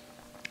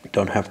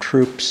don't have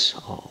troops.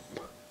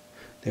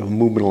 They have a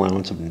movement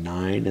allowance of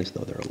 9, as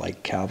though they're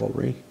light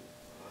cavalry.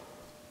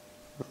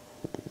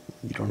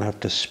 You don't have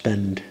to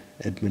spend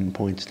admin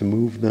points to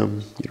move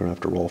them. You don't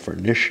have to roll for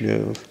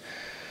initiative.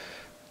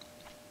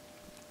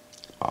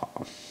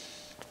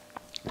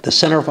 The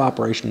center of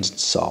operations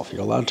itself,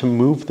 you're allowed to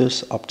move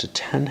this up to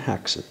 10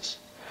 hexes,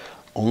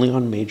 only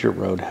on major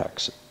road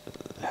hex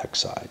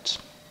sides.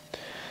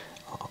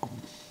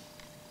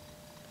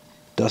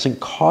 Doesn't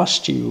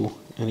cost you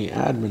any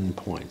admin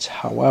points.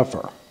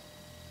 However,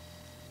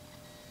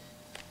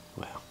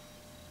 well,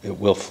 it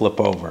will flip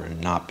over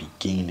and not be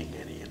gaining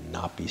any and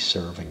not be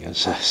serving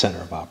as a center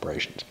of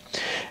operations.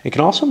 It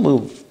can also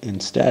move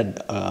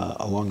instead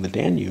along the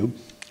Danube,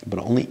 but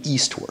only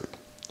eastward.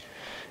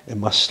 It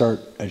must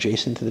start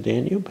adjacent to the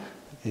Danube.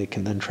 It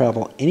can then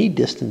travel any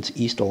distance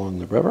east along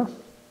the river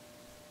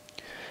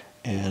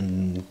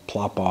and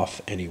plop off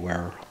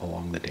anywhere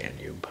along the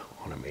Danube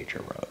on a major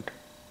road.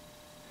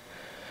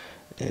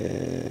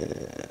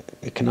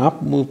 It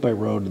cannot move by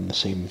road in the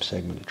same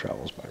segment it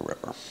travels by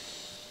river.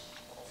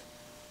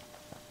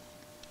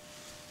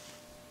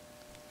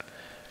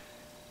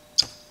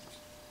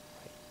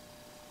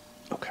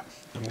 Okay,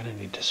 I'm going to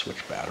need to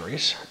switch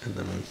batteries, and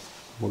then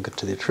we'll get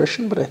to the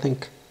attrition, but I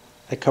think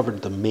I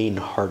covered the main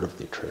heart of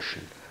the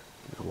attrition.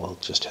 We'll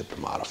just hit the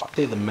modifier.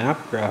 Okay, the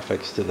map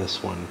graphics to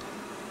this one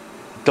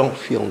don't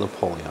feel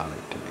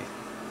Napoleonic to me.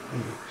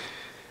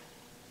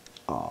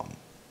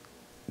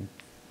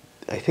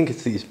 I think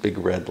it's these big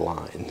red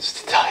lines,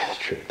 to tell you the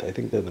truth. I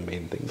think they're the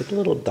main thing, but the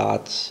little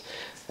dots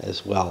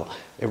as well.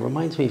 It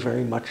reminds me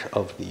very much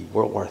of the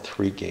World War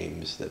III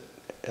games that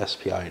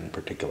SPI in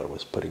particular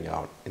was putting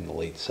out in the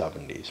late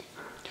 70s.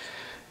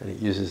 And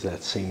it uses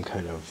that same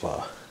kind of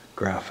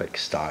graphic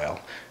style.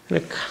 And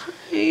it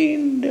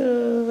kind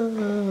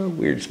of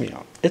weirds me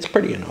out. It's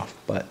pretty enough,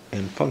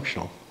 and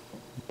functional.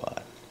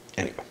 But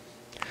anyway.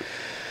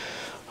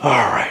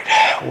 All right,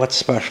 what's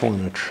special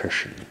in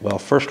attrition? Well,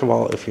 first of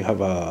all, if you have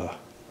a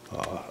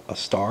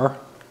star,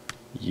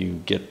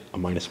 you get a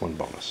 -1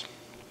 bonus.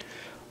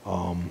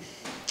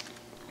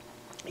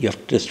 You have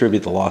to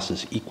distribute the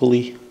losses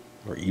equally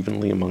or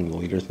evenly among the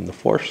leaders in the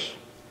force.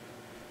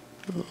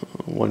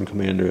 One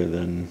commander,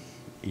 then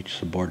each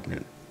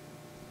subordinate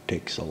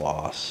takes a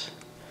loss.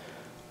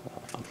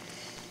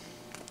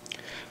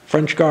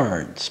 French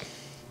guards,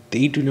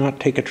 they do not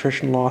take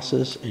attrition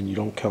losses, and you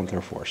don't count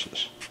their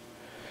forces.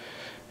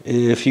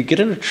 If you get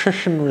an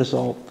attrition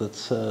result that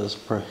says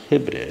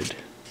prohibited,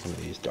 one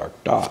of these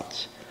dark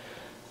dots,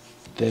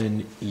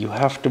 then you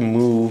have to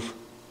move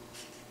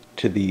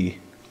to the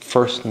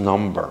first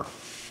number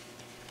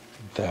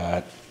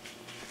that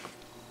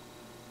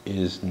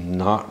is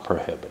not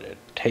prohibited.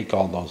 Take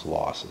all those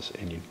losses,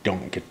 and you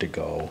don't get to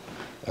go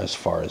as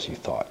far as you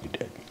thought you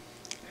did.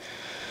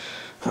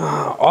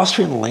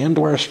 Austrian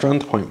landwehr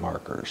strength point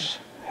markers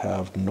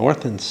have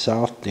North and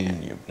South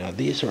Danube. Now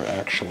these are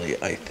actually,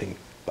 I think,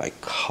 by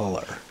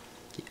color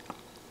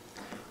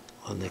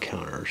on the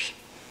counters.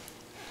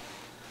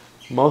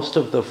 Most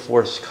of the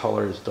force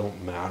colors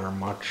don't matter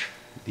much.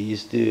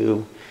 These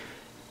do,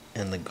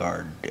 and the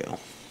guard do.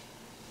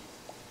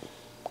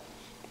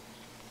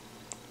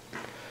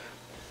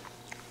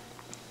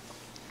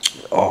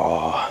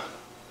 Oh.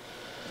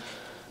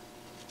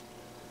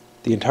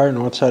 The entire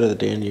north side of the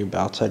Danube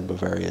outside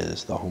Bavaria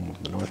is the home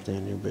of the North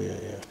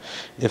Danube.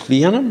 If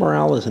Vienna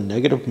morale is a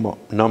negative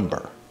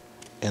number,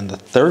 and the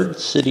third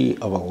city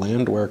of a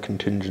landwehr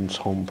contingent's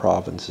home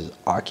province is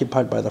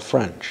occupied by the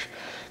French,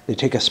 they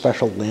take a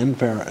special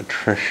landwehr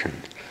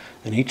attrition,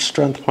 and each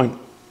strength point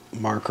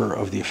marker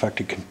of the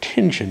affected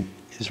contingent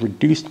is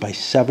reduced by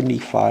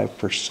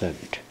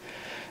 75%.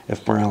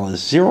 If morale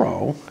is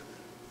 0,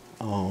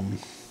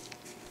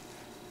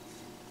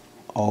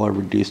 all are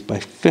reduced by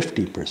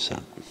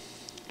 50%.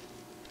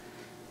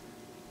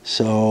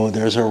 So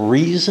there's a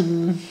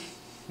reason,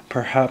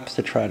 perhaps,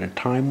 to try to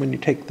time when you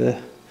take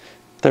the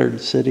third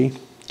city.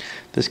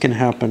 This can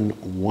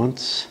happen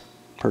once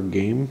per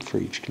game for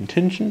each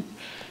contingent,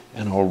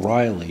 and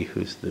O'Reilly,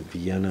 who's the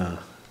Vienna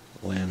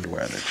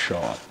landwehr that show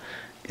up,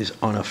 is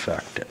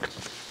unaffected.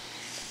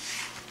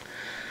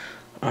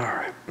 All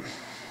right,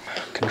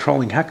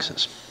 controlling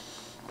hexes.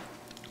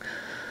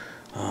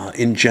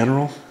 In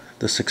general,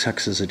 the 6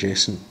 hexes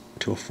adjacent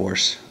to a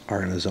force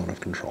are in a zone of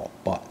control,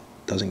 but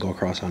doesn't go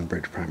across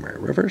unbridged primary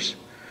rivers.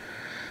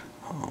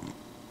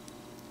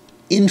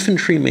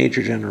 Infantry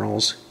major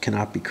generals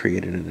cannot be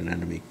created in an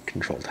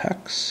enemy-controlled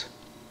hex.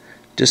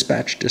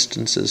 Dispatch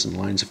distances and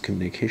lines of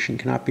communication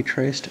cannot be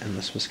traced, and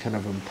this was kind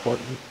of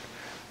important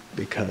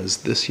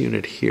because this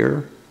unit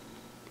here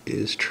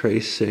is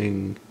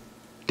tracing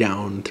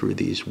down through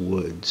these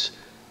woods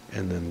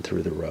and then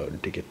through the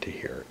road to get to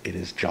here. It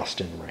is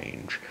just in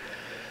range.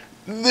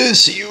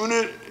 This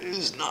unit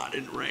is not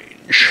in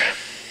range.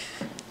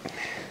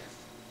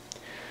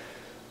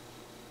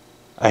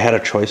 I had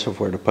a choice of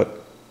where to put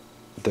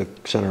the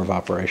center of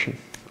operation.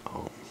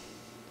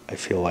 I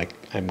feel like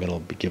I'm going to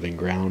be giving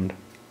ground,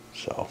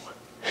 so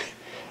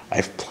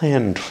I've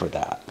planned for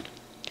that,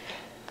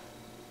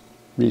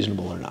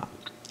 reasonable or not.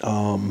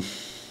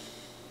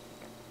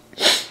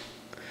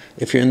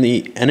 If you're in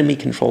the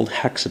enemy-controlled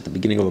hex at the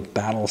beginning of a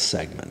battle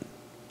segment,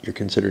 you're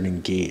considered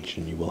engaged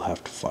and you will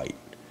have to fight.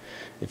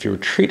 If you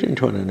retreat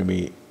into an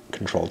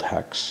enemy-controlled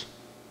hex,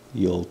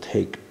 you'll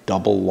take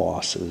double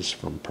losses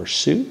from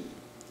pursuit.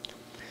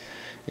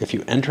 If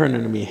you enter an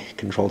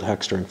enemy-controlled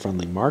hex during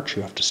friendly march,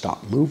 you have to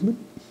stop movement.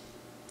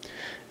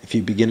 If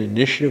you begin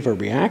initiative or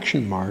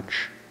reaction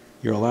march,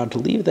 you're allowed to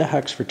leave the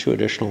hex for 2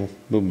 additional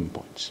movement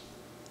points.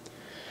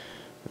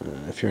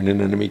 If you're in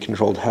an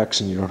enemy-controlled hex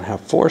and you don't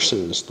have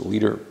forces,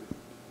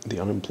 the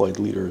unemployed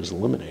leader is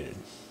eliminated.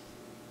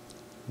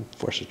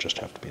 Forces just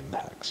have to be in the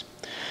hex.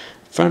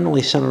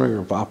 Friendly center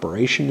of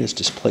operation is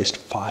displaced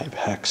 5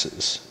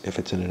 hexes if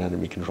it's in an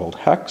enemy-controlled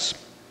hex.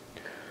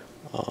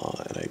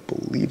 And I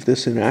believe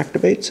this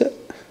inactivates it.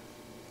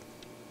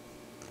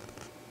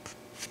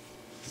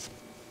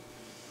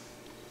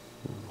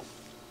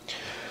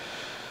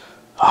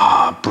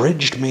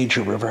 Bridged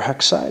major river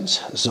hex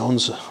sides.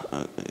 Zones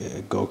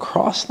go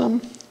across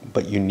them,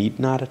 but you need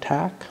not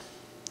attack.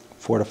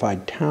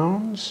 Fortified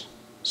towns.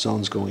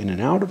 Zones go in and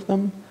out of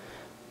them,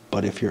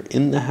 but if you're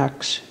in the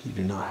hex, you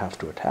do not have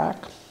to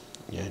attack,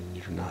 and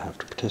you do not have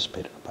to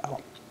participate in a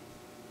battle.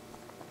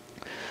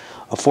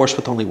 A force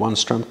with only 1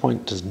 strength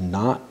point does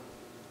not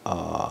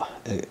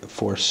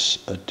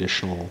force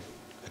additional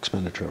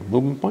expenditure of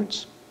movement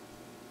points.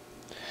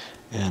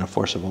 And a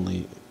force of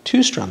only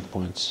 2 strength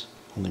points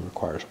only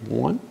requires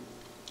 1.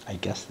 I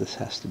guess this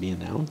has to be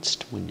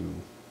announced when you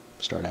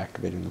start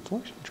activating the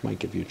force, which might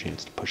give you a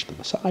chance to push them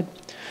aside.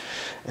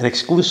 An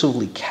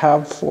exclusively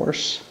cav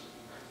force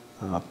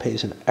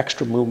pays an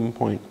extra movement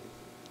point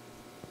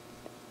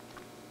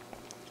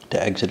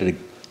to exit an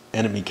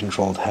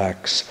enemy-controlled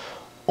hex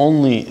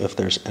only if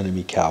there's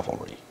enemy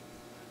cavalry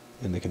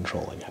in the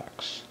controlling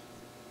hex.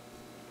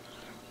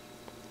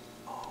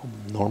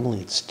 Normally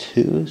it's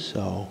 2,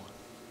 so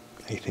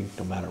I think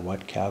no matter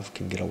what, cav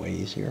can get away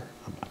easier.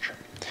 I'm not sure.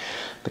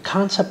 The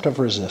concept of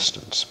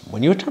resistance.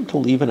 When you attempt to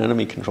leave an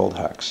enemy-controlled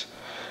hex,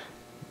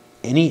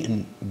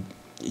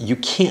 you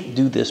can't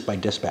do this by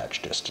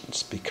dispatch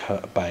distance,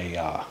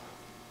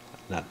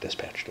 not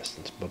dispatch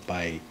distance, but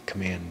by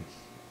command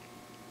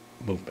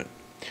movement,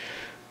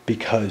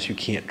 because you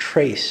can't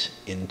trace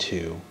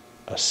into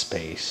a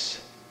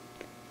space,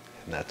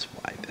 and that's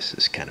why this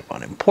is kind of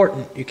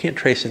unimportant. You can't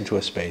trace into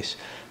a space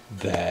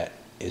that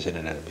is in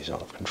an enemy zone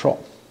of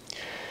control.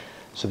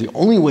 So the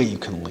only way you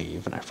can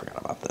leave, and I forgot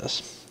about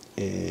this,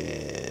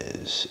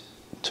 is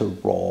to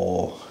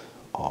roll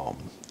an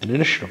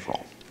initiative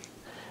roll.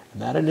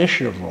 And that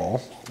initiative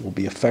roll will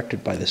be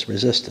affected by this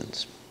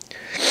resistance.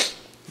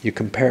 You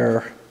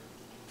compare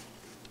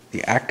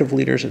the active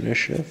leader's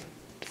initiative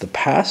to the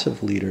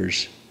passive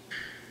leader's,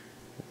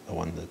 the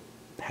one that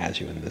has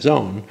you in the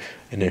zone,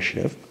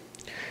 initiative,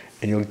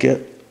 and you'll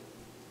get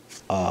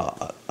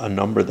a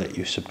number that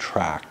you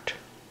subtract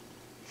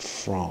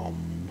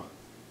from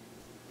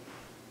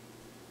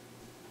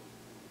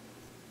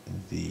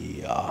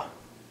the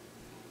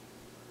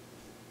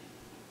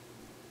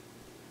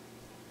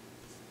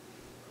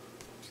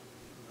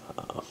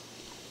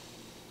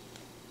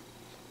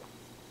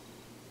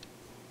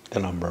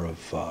number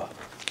of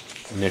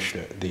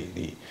initiative,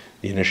 the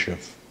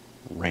initiative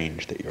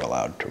range that you're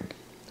allowed to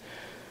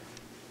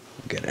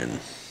get in.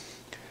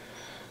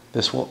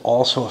 This will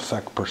also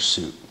affect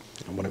pursuit.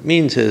 And what it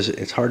means is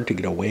it's hard to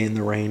get away in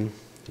the rain,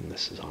 and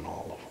this is on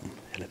all of them,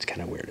 and it's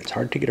kind of weird. It's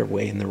hard to get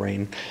away in the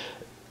rain,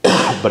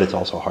 but it's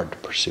also hard to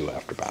pursue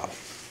after battle.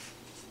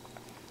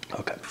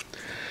 Okay.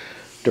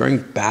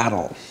 During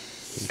battle,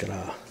 you've got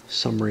a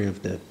summary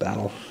of the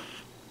battle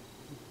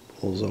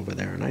rules over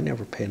there, and I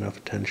never pay enough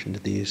attention to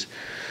these.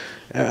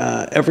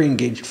 Every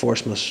engaged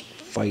force must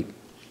fight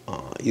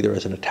either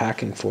as an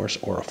attacking force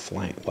or a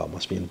flank. Well,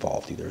 must be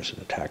involved either as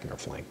an attacking or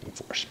flanking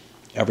force.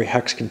 Every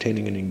hex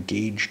containing an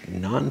engaged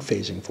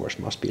non-phasing force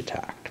must be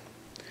attacked.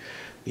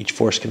 Each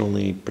force can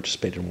only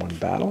participate in one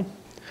battle.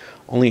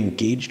 Only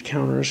engaged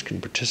counters can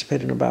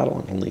participate in a battle,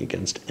 and only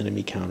against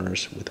enemy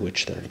counters with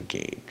which they're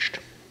engaged.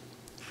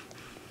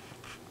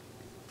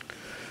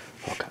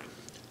 Okay.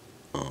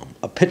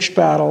 A pitched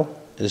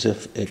battle is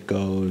if it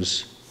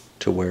goes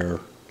to where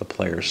the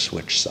players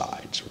switch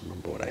sides.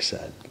 Remember what I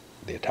said?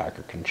 The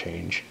attacker can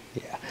change.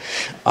 Yeah.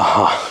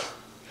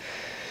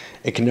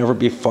 It can never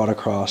be fought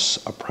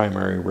across a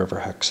primary river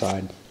hex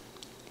side.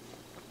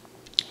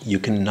 You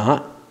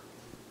cannot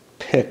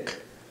pick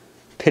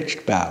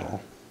pitched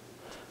battle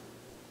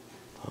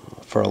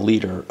for a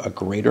leader a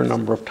greater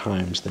number of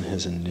times than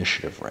his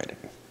initiative rating.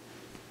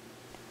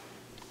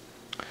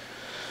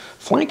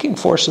 Flanking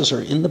forces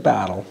are in the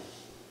battle,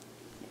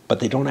 but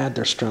they don't add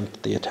their strength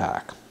to the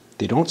attack.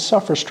 They don't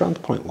suffer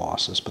strength point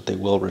losses, but they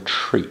will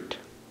retreat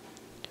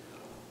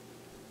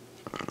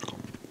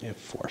if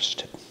forced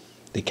to.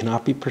 They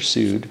cannot be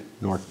pursued,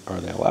 nor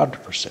are they allowed to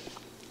pursue.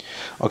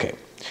 Okay,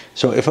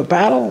 so if a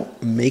battle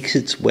makes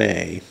its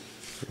way,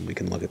 and we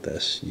can look at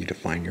this, you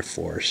define your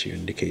force, you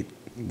indicate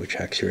which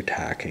hex you're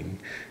attacking,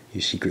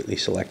 you secretly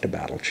select a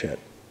battle chit,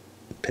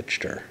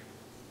 pitched or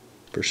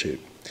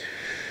pursuit.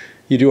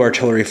 You do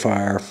artillery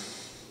fire,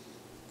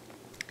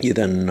 you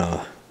then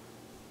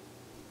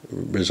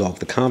resolve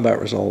the combat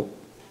result.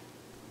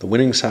 The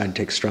winning side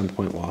takes strength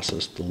point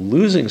losses. The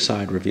losing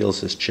side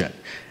reveals his chit.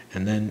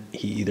 And then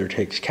he either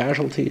takes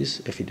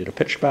casualties if he did a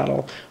pitched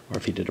battle, or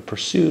if he did a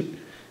pursuit,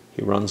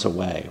 he runs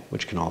away,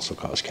 which can also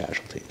cause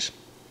casualties.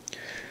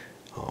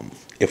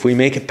 If we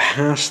make it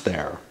past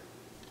there,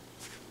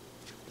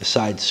 the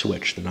side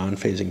switch. The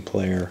non-phasing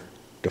player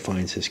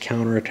defines his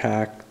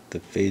counterattack. The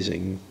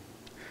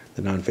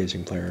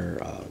non-phasing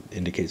player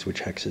indicates which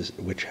hex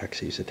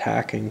he's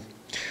attacking,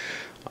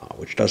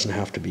 which doesn't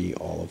have to be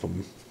all of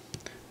them.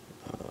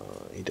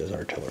 He does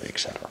artillery,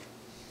 etc.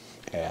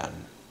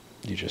 And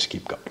you just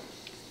keep going.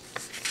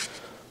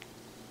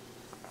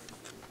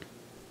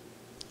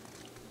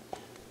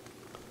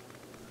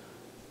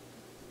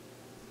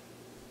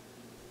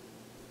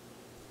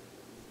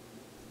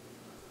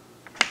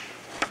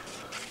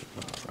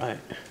 All right.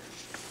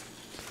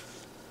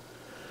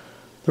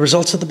 The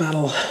results of the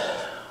battle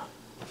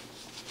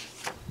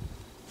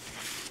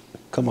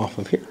come off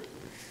of here.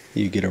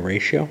 You get a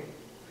ratio,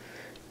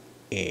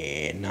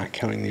 and not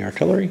counting the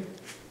artillery,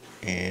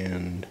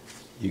 and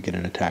you get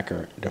an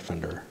attacker,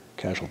 defender,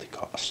 casualty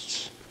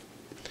costs.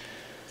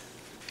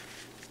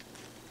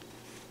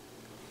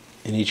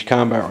 In each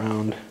combat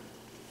round,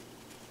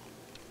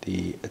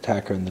 The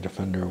attacker and the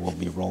defender will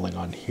be rolling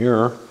on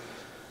here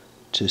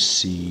to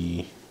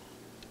see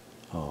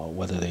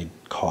whether they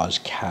cause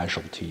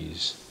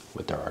casualties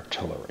with their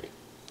artillery.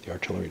 The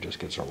artillery just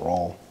gets a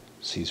roll,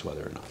 sees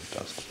whether or not it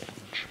does the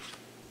damage.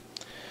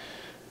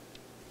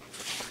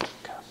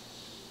 Okay.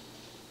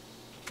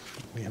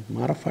 We have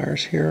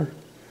modifiers here.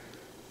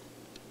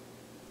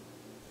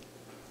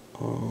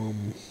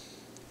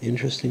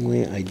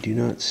 Interestingly, I do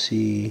not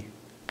see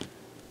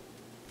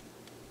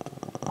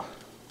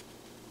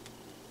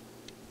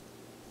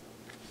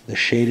the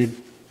shaded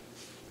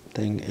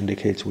thing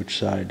indicates which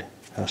side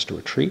has to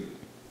retreat,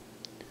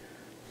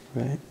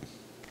 right?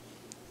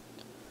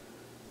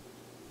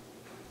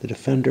 The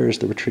defender is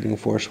the retreating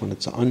force when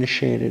it's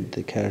unshaded.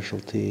 The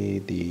casualty,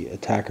 the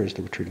attacker is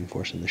the retreating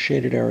force in the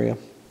shaded area.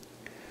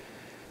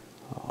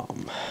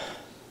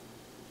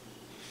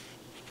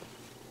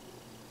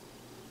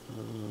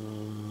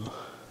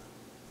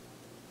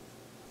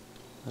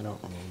 I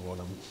don't remember what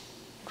I'm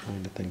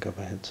trying to think of.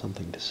 I had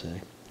something to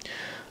say.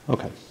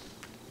 Okay.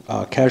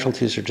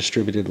 Casualties are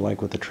distributed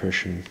like with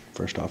attrition,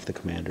 first off the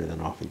commander,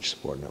 then off each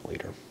subordinate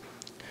leader.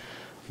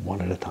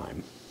 One at a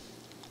time.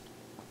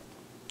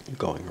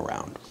 Going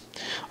around.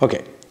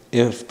 Okay,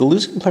 if the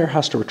losing player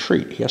has to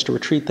retreat, he has to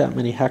retreat that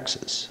many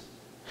hexes.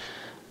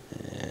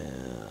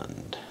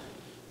 And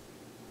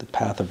the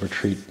path of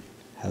retreat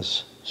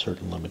has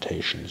certain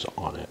limitations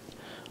on it.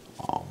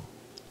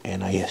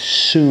 And I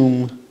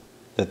assume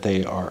that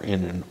they are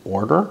in an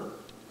order.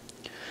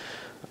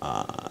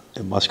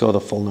 It must go the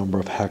full number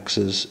of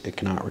hexes. It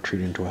cannot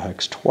retreat into a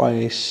hex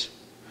twice.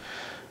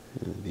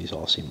 These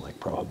all seem like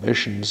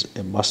prohibitions.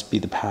 It must be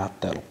the path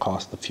that will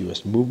cost the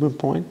fewest movement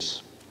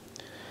points.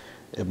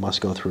 It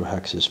must go through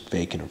hexes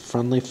vacant of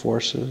friendly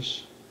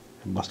forces.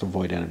 It must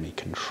avoid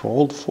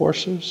enemy-controlled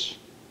forces.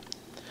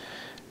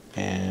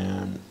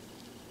 And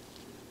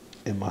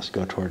it must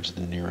go towards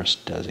the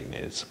nearest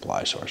designated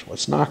supply source.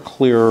 What's not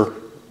clear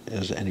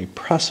is any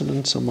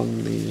precedence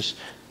among these.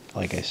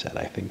 Like I said,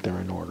 I think they're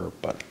in order,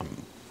 but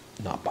I'm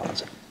not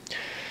positive.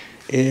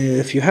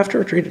 If you have to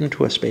retreat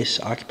into a space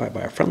occupied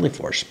by a friendly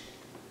force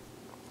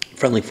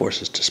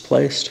is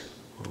displaced.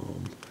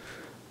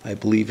 I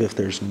believe if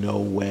there's no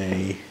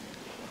way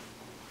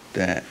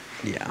that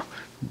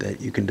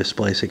you can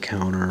displace a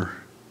counter,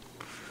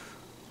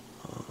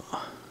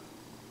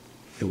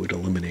 it would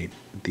eliminate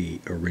the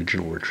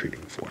original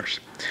retreating force.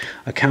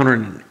 A counter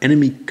in an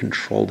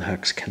enemy-controlled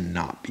hex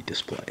cannot be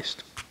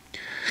displaced.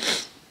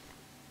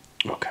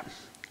 Okay.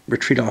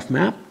 Retreat off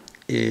map.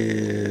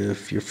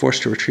 If you're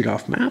forced to retreat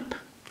off map,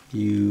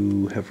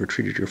 you have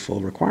retreated your full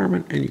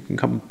requirement and you can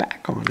come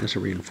back on as a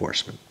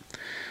reinforcement.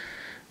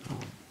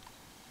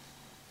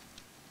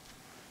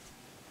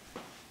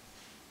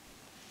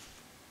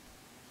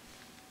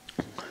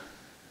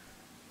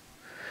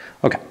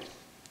 Okay.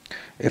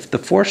 If the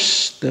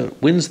force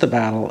that wins the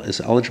battle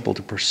is eligible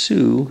to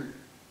pursue,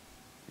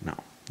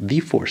 the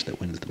force that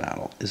wins the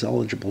battle is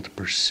eligible to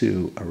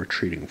pursue a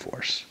retreating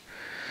force.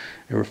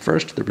 It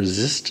refers to the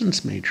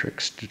resistance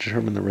matrix to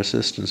determine the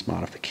resistance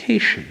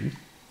modification.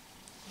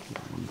 I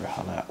wonder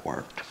how that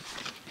worked.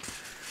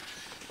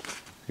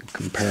 In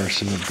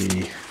comparison of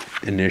the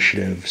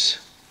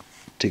initiatives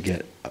to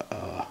get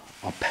a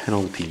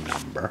penalty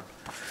number.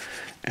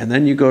 And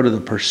then you go to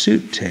the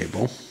pursuit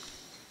table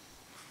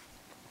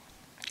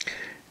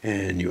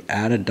and you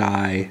add a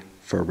die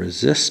for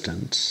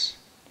resistance.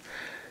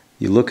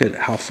 You look at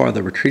how far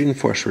the retreating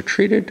force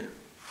retreated,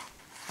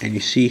 and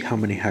you see how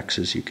many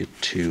hexes you get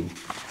to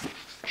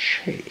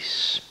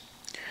chase.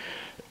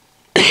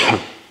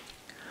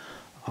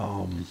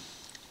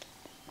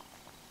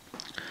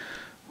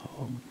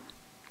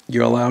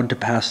 You're allowed to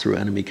pass through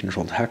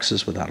enemy-controlled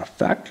hexes without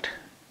effect.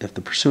 If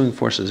the pursuing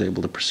force is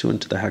able to pursue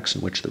into the hex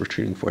in which the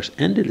retreating force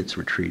ended its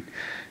retreat,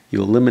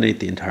 you eliminate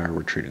the entire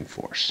retreating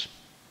force.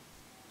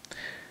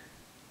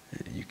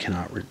 You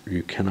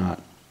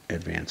cannot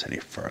advance any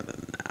further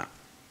than that.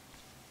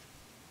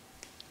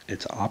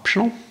 It's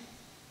optional.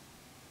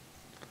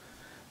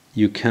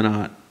 You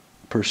cannot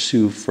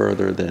pursue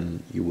further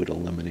than you would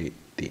eliminate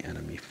the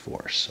enemy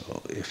force.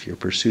 So if your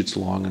pursuit's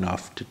long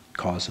enough to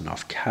cause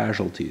enough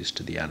casualties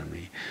to the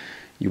enemy,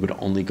 you would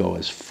only go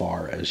as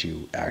far as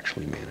you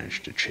actually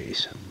managed to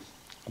chase him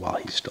while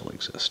he still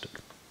existed.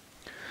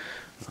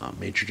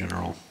 Major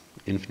General,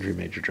 Infantry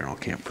Major General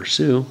can't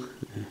pursue.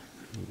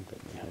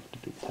 That may have to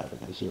do with having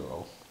a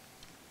 0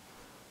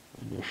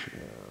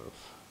 initiative.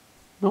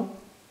 No.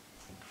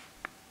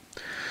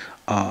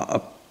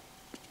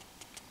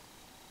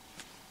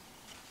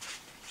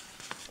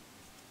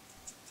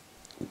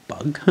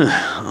 Bug.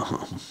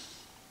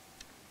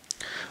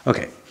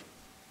 Okay.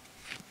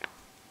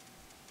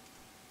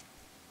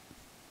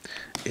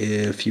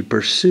 If you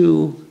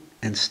pursue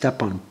and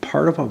step on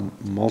part of a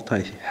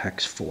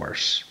multi-hex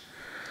force,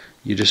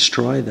 you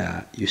destroy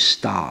that, you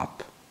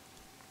stop,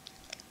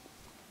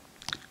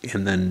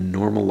 and then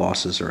normal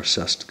losses are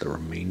assessed to the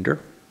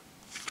remainder.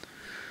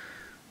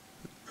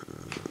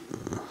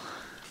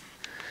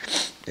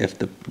 If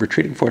the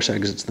retreating force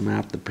exits the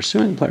map, the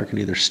pursuing player can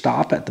either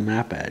stop at the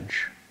map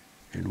edge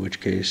in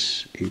which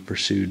case he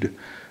pursued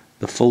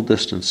the full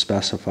distance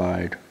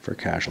specified for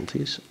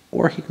casualties,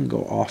 or he can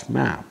go off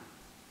map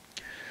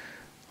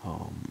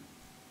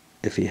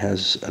if he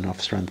has enough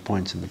strength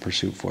points in the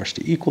pursuit force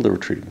to equal the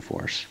retreating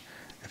force.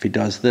 If he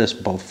does this,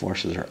 both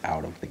forces are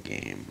out of the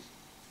game.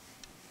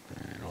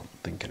 I don't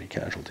think any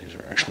casualties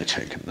are actually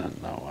taken then,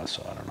 no,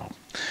 so I don't know.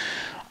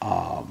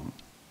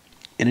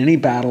 In any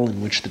battle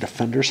in which the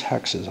defender's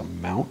hex is a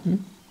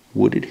mountain,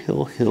 wooded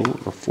hill,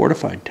 or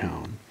fortified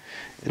town,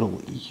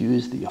 it'll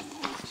use the,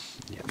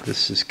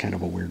 this is kind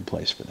of a weird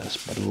place for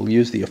this, but it'll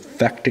use the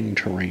affecting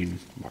terrain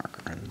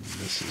marker, and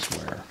this is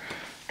where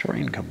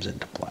terrain comes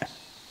into play.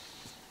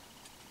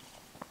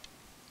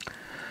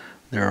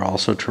 There are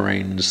also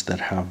terrains that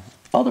have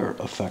other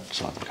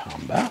effects on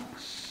combat.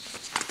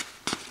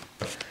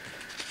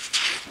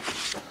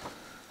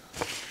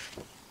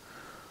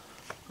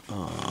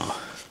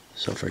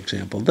 So for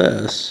example,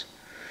 this,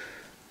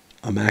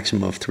 a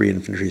maximum of 3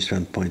 infantry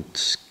strength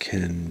points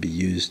can be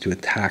used to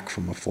attack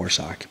from a force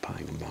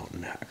occupying a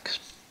mountain hex.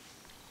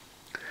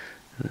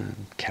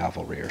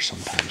 Cavalry are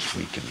sometimes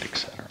weakened,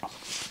 etc.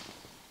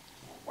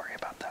 We'll worry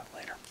about that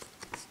later.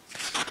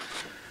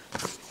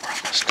 We're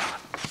almost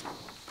done.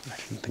 I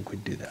didn't think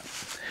we'd do that.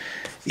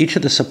 Each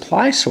of the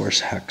supply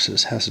source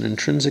hexes has an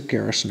intrinsic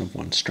garrison of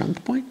 1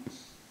 strength point.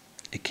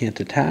 It can't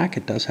attack.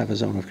 It does have a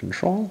zone of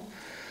control.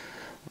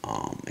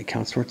 It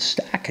counts towards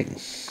stacking.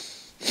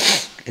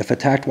 If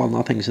attacked while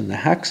nothing's in the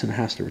hex and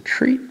has to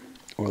retreat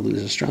or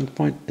lose a strength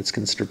point, it's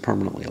considered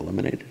permanently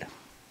eliminated.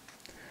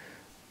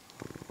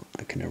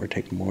 It can never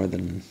take more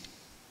than...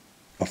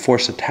 A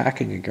force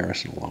attacking a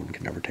garrison alone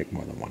can never take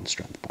more than 1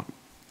 strength point.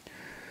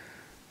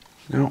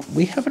 Now,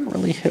 we haven't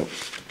really hit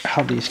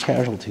how these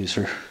casualties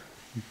are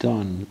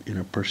done in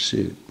a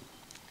pursuit.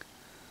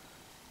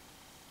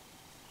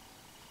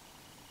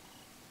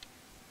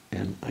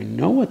 And I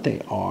know what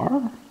they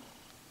are.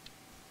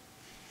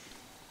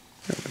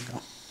 There we go.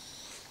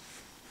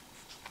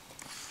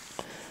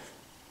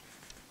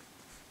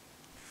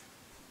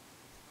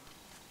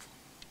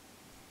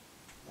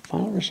 The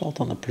final result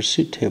on the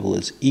pursuit table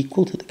is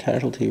equal to the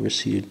casualty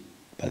received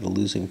by the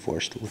losing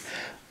force.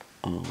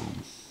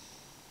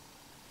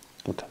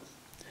 Okay.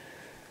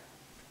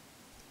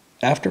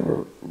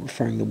 After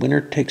referring, the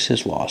winner takes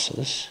his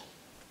losses.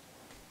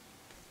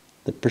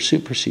 The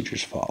pursuit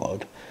procedures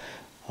followed.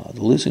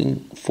 The losing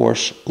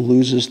force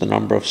loses the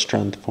number of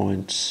strength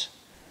points.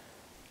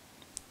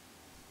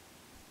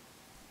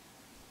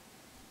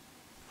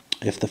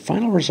 If the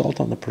final result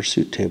on the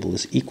pursuit table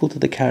is equal to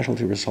the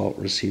casualty result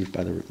received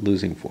by the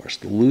losing force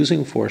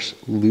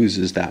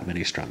loses that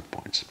many strength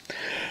points,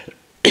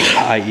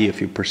 i.e.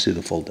 if you pursue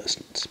the full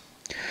distance.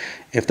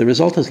 If the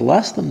result is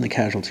less than the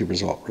casualty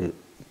result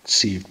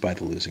received by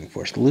the losing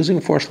force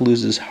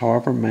loses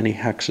however many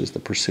hexes the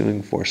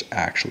pursuing force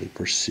actually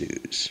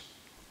pursues.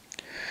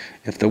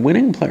 If the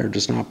winning player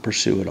does not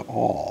pursue at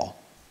all,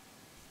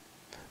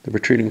 the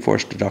retreating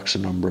force deducts a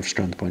number of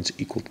strength points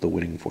equal to the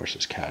winning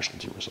force's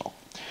casualty result.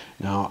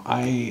 Now,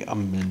 I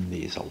amend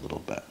these a little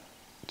bit.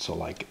 So,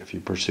 like, if you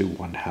pursue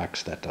 1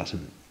 hex, that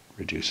doesn't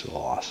reduce the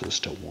losses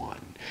to 1.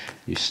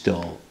 You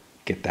still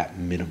get that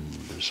minimum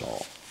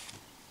result.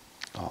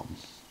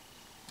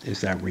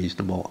 Is that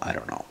reasonable? I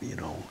don't know. You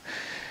know,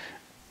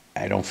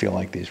 I don't feel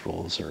like these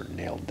rules are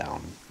nailed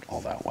down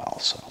all that well.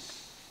 So,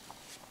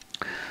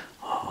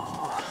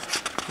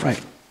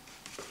 right.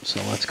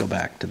 So let's go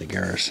back to the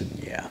garrison.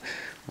 Yeah.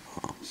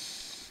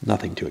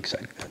 Nothing too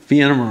exciting.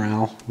 Vienna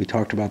morale, we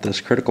talked about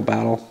this. Critical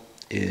battle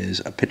is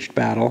a pitched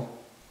battle,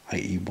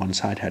 i.e. one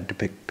side had to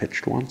pick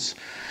pitched once,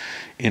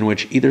 in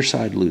which either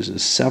side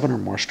loses 7 or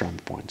more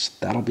strength points.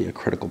 That'll be a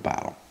critical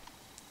battle.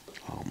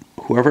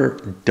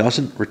 Whoever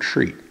doesn't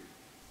retreat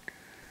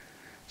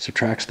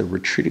subtracts the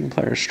retreating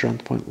player's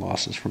strength point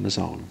losses from his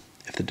own.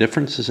 If the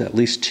difference is at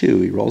least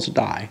 2, he rolls a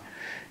die,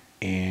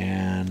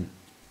 and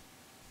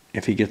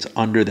if he gets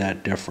under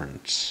that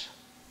difference,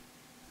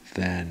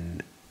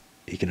 then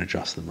he can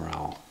adjust the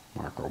morale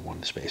marker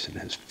 1 space in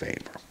his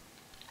favor.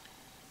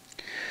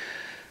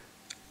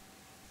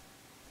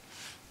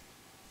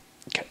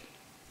 Okay,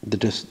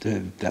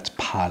 that's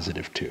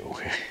positive 2.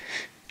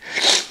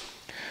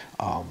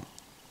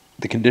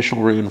 The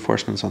conditional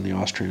reinforcements on the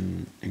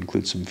Austrian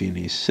include some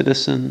Viennese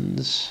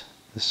citizens.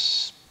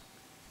 This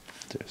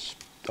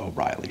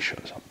O'Reilly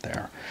shows up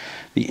there.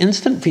 The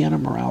instant Vienna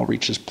morale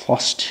reaches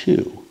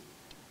 +2,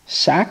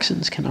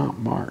 Saxons cannot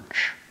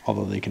march,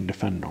 although they can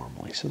defend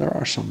normally, so there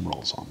are some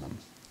rules on them.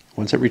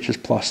 Once it reaches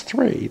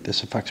 +3,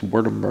 this affects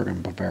Württemberg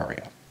and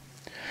Bavaria.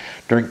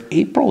 During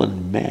April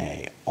and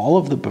May, all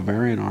of the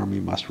Bavarian army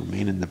must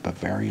remain in the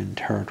Bavarian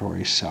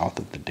territory south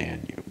of the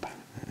Danube.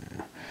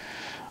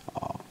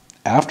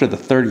 After the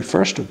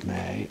 31st of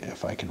May,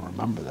 if I can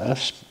remember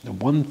this,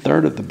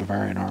 1/3 of the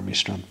Bavarian army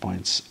strength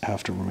points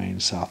have to remain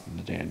south of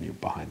the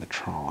Danube behind the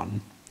Traun,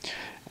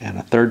 and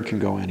 1/3 can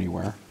go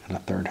anywhere, and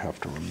 1/3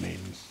 have to remain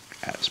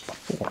as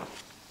before.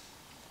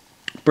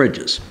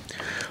 Bridges.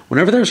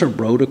 Whenever there's a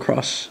road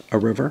across a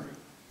river,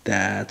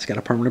 that's got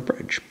a permanent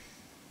bridge.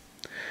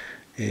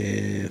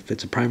 If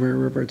it's a primary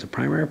river, it's a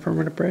primary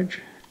permanent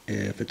bridge.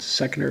 If it's a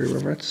secondary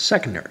river, it's a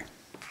secondary.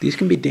 These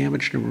can be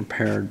damaged and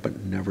repaired, but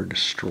never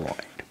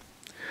destroyed.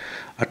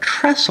 A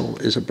trestle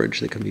is a bridge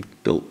that can be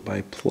built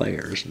by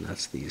players, and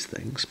that's these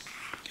things,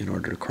 in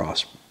order to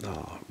cross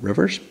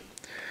rivers.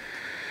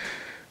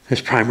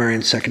 There's primary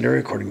and secondary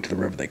according to the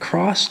river they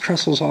cross.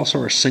 Trestles also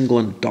are single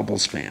and double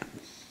span.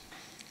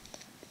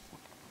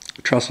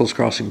 Trestles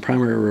crossing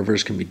primary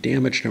rivers can be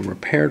damaged and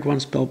repaired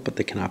once built, but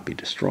they cannot be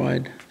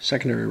destroyed.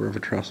 Secondary river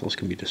trestles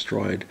can be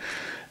destroyed,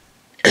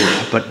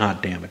 but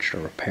not damaged or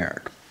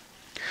repaired.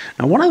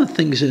 Now, one of the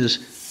things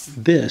is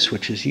this,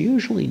 which is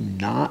usually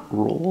not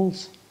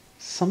rules,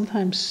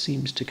 sometimes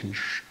seems to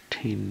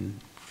contain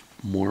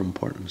more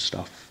important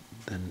stuff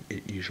than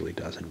it usually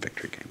does in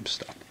victory game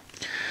stuff.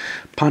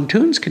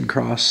 Pontoons can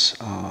cross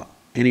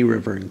any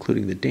river,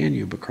 including the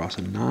Danube, across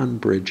a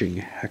non-bridging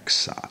hex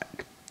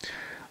side.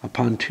 A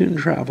pontoon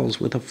travels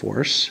with a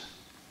force,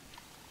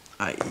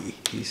 i.e.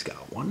 he's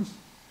got one,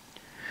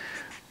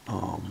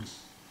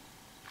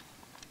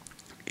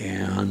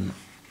 and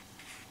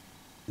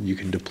you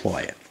can deploy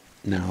it.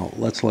 Now,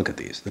 let's look at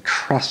these. The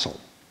trestle.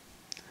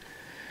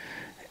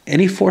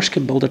 Any force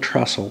can build a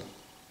trestle,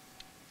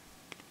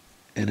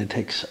 and it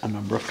takes a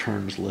number of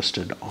turns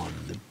listed on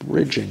the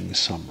bridging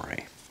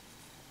summary.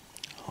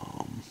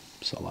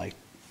 So like,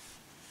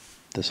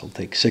 this will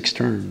take 6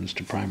 turns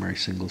to primary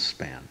single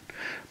span.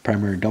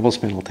 Primary double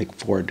span will take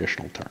 4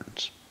 additional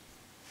turns.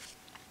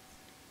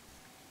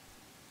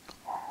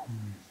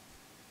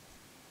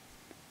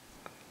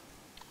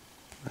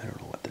 I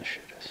don't know what this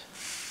shit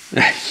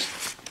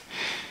is.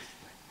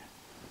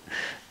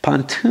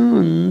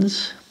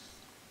 Pontoons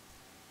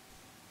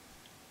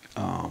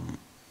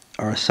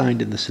are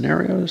assigned in the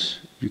scenarios.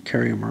 You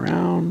carry them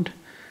around.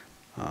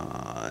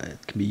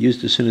 It can be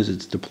used as soon as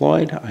it's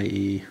deployed,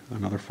 i.e.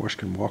 another force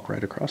can walk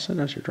right across it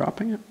as you're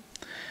dropping it.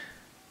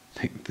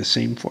 The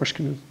same force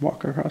can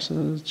walk across it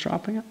as it's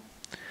dropping it.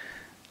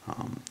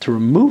 To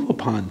remove a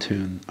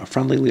pontoon, a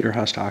friendly leader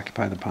has to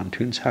occupy the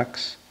pontoon's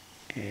hex,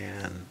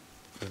 and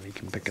then he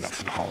can pick it up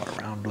and haul it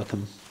around with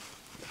him.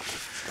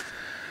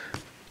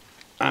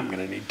 I'm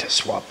going to need to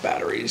swap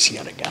batteries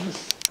yet again.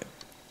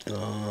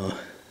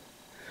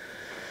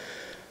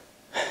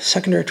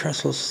 Secondary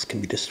trestles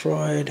can be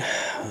destroyed.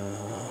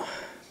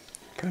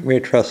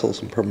 Primary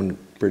trestles and permanent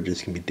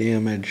bridges can be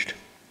damaged.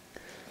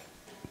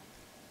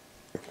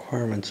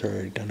 Requirements are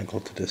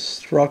identical to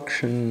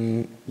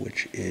destruction,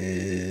 which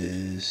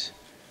is...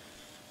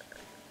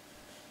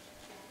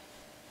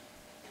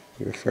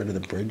 We refer to the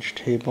bridge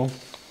table.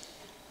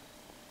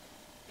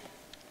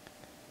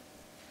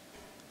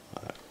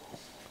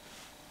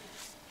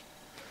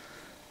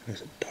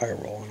 There's a die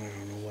roll, and I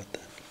don't know what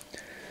that.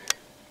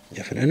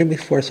 If an enemy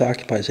force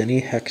occupies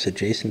any hex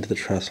adjacent to the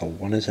trestle,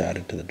 1 is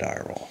added to the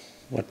die roll.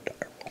 What die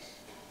roll?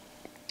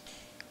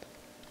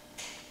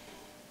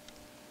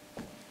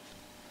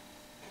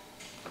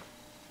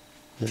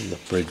 This is the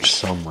bridge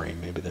summary.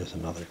 Maybe there's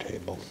another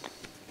table.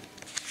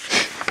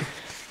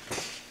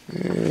 I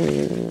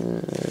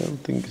don't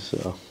think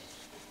so.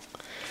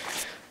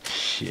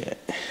 Shit.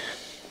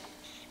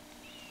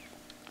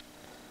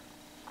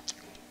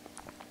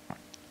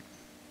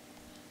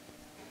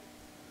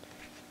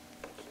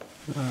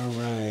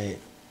 Alright,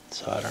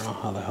 so I don't know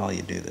how the hell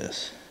you do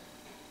this.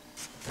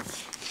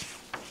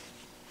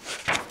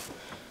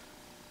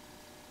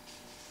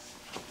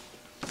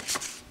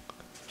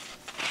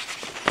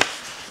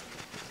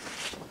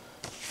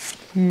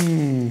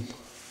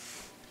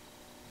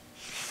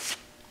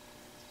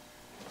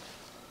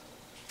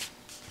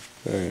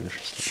 Very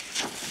interesting.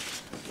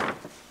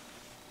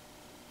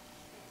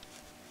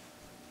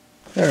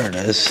 There it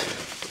is.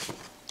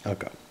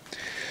 Okay.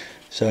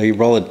 So you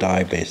roll a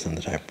die based on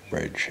the type of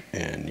bridge,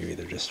 and you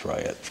either destroy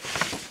it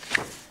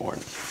or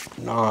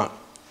not.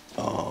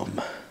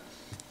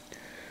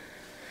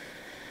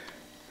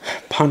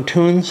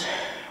 Pontoons.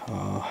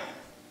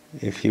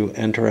 If you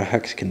enter a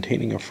hex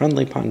containing a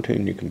friendly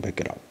pontoon, you can pick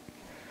it up.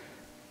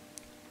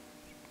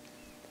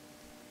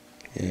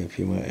 If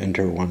you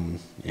enter one,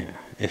 yeah.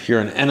 If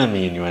you're an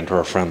enemy and you enter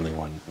a friendly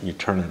one, you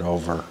turn it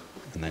over,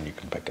 and then you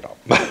can pick it up.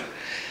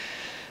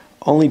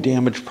 Only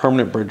damaged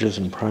permanent bridges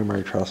and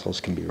primary trestles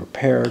can be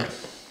repaired.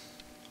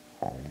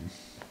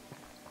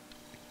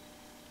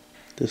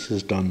 This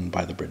is done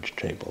by the bridge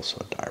table, so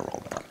a die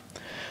roll there.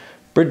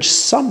 Bridge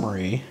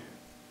summary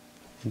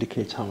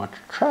indicates how much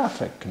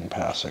traffic can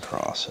pass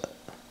across it,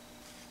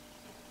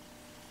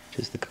 which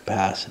is the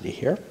capacity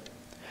here.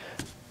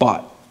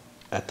 But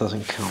that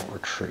doesn't count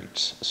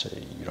retreats, so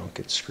you don't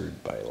get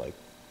screwed by like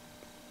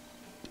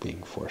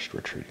being forced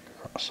retreating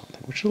across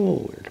something, which is a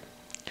little weird.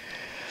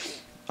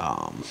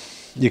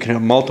 You can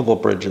have multiple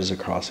bridges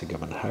across a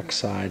given hex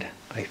side.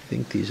 I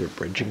think these are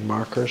bridging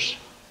markers.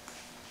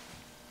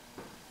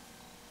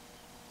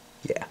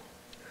 Yeah.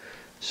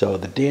 So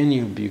the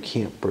Danube you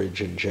can't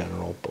bridge in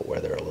general, but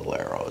where there are little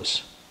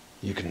arrows,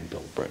 you can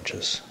build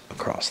bridges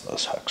across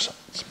those hex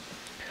sides.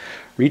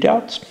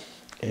 Readouts.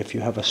 If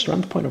you have a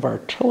strength point of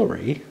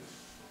artillery,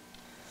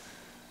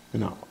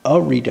 No, a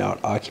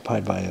redoubt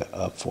occupied by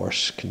a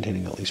force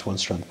containing at least one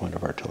strength point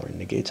of artillery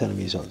negates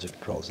enemy zones and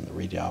controls in the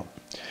redoubt.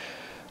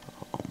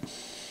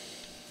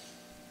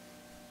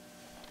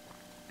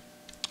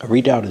 A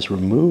redoubt is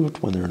removed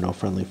when there are no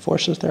friendly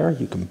forces there.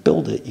 You can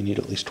build it. You need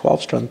at least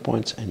 12 strength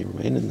points, and you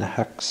remain in the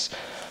hex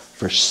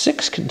for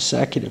 6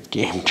 consecutive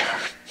game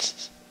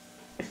turns.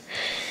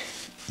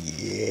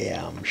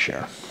 Yeah, I'm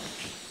sure.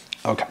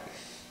 Okay.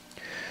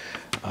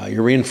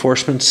 Your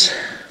reinforcements,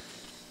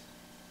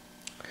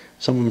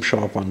 some of them show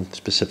up on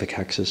specific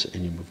hexes,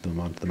 and you move them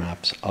onto the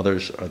maps.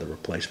 Others are the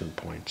replacement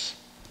points.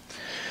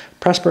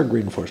 Pressburg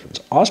reinforcements.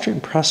 Austrian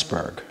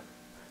Pressburg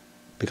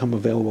become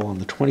available on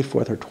the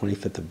 24th or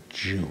 25th of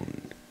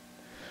June.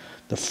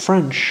 The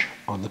French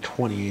on the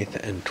 28th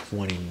and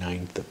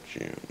 29th of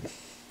June.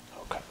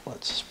 Okay,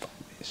 let's find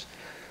these.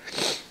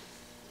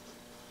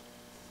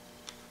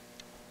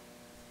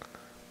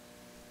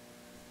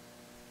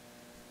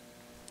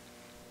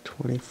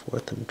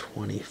 '24th and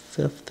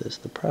 25th is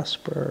the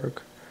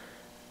Pressburg.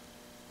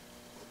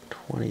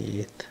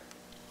 28th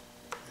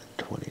and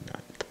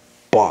 29th.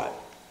 But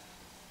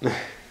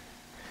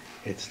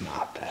it's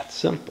not that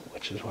simple,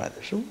 which is why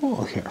there's a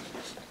rule here.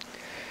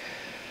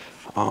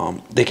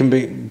 They can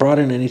be brought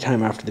in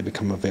anytime after they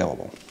become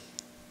available.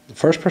 The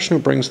first person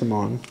who brings them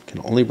on can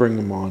only bring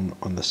them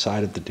on the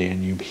side of the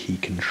Danube he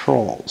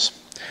controls.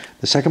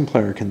 The second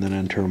player can then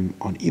enter them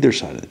on either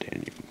side of the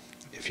Danube.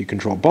 If you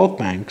control both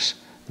banks,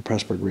 the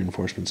Pressburg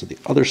reinforcements of the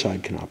other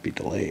side cannot be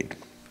delayed,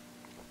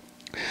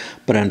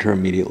 but enter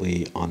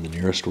immediately on the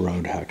nearest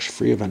road hex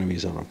free of enemy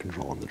zone of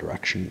control in the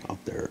direction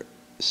of their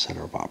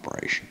center of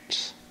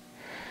operations.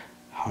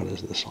 How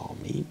does this all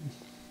mean?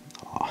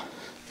 I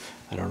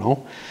don't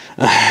know.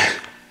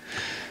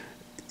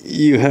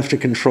 You have to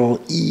control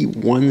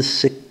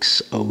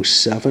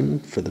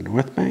E1607 for the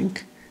North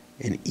Bank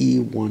and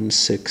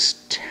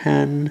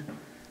E1610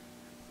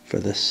 for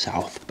the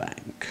South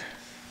Bank.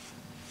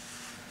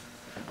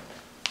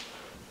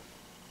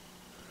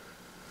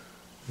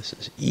 This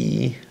is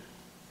E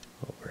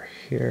over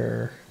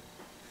here.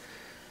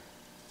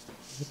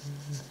 I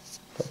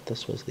thought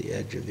this was the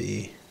edge of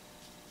E.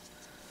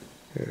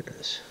 Here it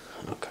is.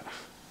 Okay.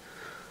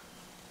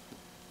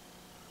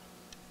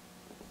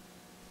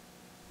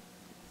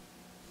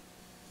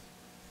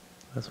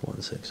 That's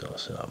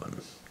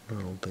 1607. I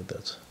don't think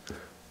that's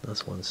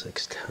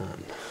 1610. I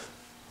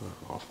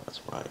don't know if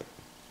that's right.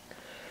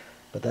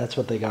 But that's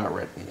what they got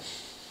written.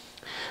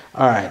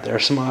 All right, there are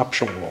some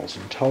optional roles.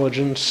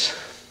 Intelligence,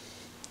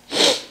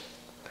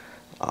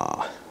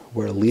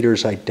 where a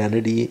leader's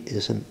identity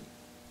isn't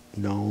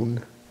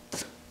known.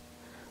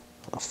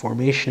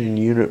 Formation in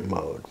unit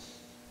mode.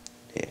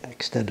 Yeah,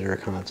 extended or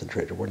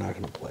concentrated. We're not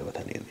going to play with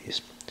any of these.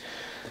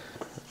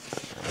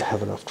 I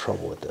have enough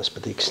trouble with this,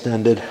 but the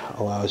extended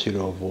allows you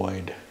to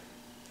avoid,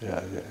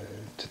 to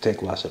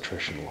take less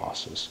attrition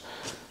losses,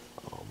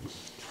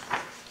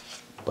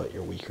 but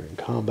you're weaker in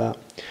combat.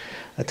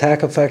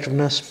 Attack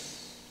effectiveness.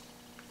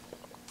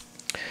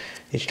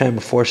 Each time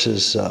a force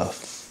is a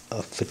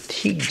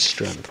fatigued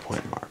strength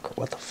point marker.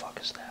 What the fuck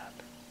is that?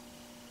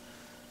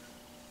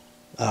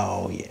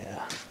 Oh,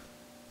 yeah.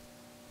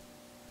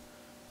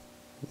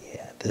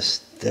 Yeah,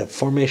 the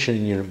formation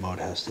in unit mode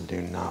has to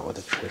do not with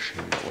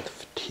attrition, but with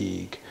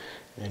fatigue.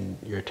 And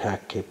your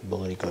attack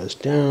capability goes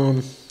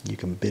down. You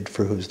can bid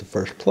for who's the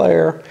first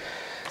player.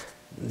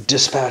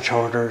 Dispatch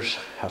orders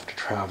have to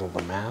travel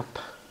the map.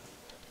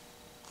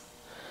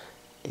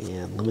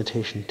 And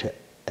limitation to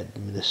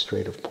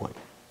administrative point.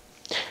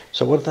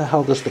 So what the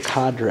hell does the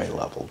cadre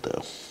level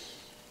do?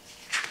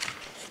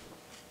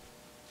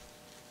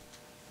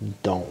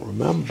 Don't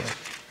remember.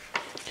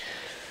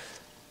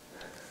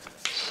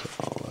 So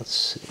let's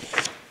see.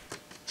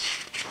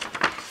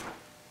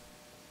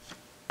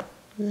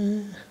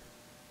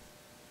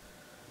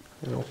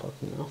 I don't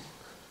fucking know.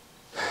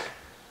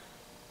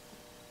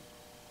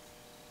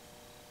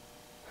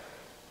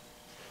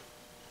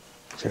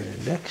 Is there an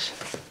index?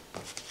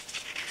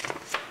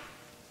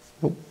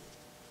 Nope.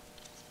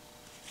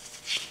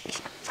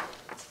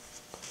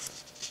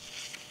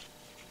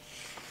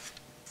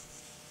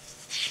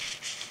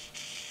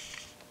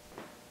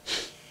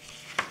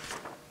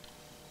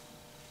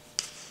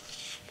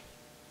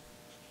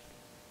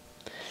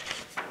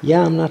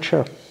 Yeah, I'm not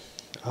sure.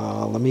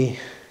 Let me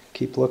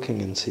keep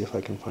looking and see if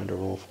I can find a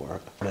rule for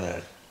it.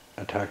 The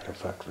attack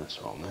effectiveness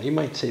roll. Now you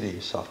might say to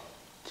yourself,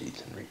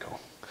 geez, Enrico,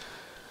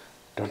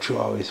 don't you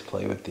always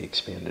play with the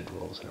expanded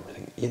rules and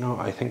everything? You know,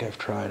 I think I've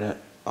tried it.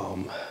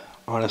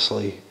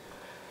 Honestly,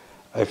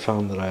 I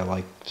found that I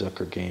like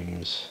Zucker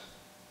games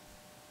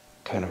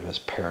kind of as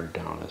pared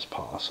down as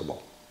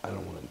possible. I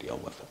don't want to deal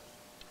with it.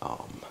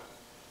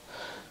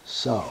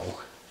 So,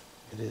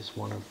 it is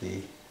one of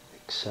the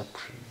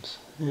exceptions.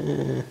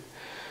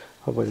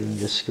 Hope I didn't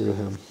just screw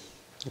him.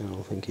 I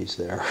don't think he's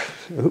there.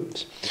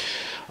 Oops.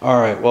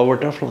 All right, well, we're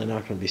definitely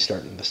not going to be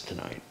starting this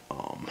tonight.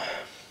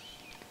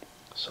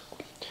 So,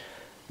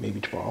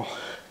 maybe tomorrow.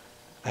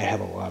 I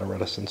have a lot of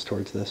reticence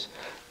towards this.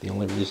 The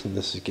only reason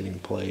this is getting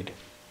played,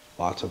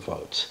 lots of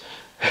votes,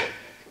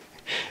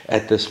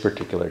 at this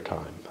particular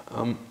time.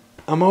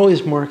 I'm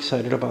always more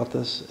excited about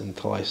this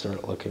until I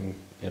start looking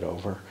it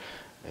over.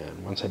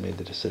 And once I made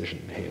the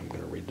decision, hey, I'm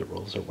going to read the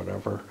rules or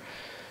whatever,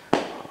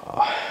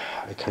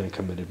 I kind of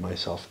committed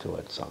myself to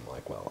it. So I'm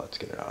like, well, let's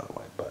get it out of the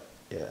way. But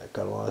yeah, I've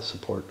got a lot of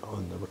support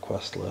on the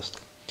request list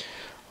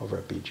over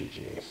at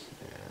BGG.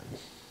 And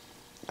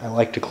I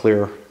like to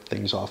clear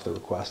things off the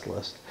request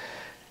list.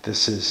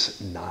 This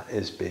is not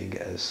as big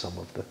as some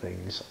of the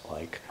things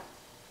like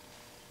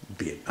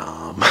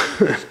Vietnam,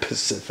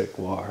 Pacific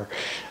War.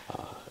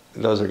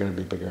 Those are going to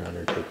be bigger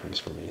undertakings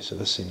for me. So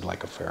this seemed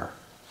like a fair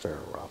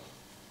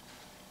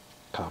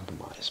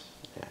compromise.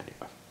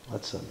 Anyway,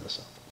 let's send this up.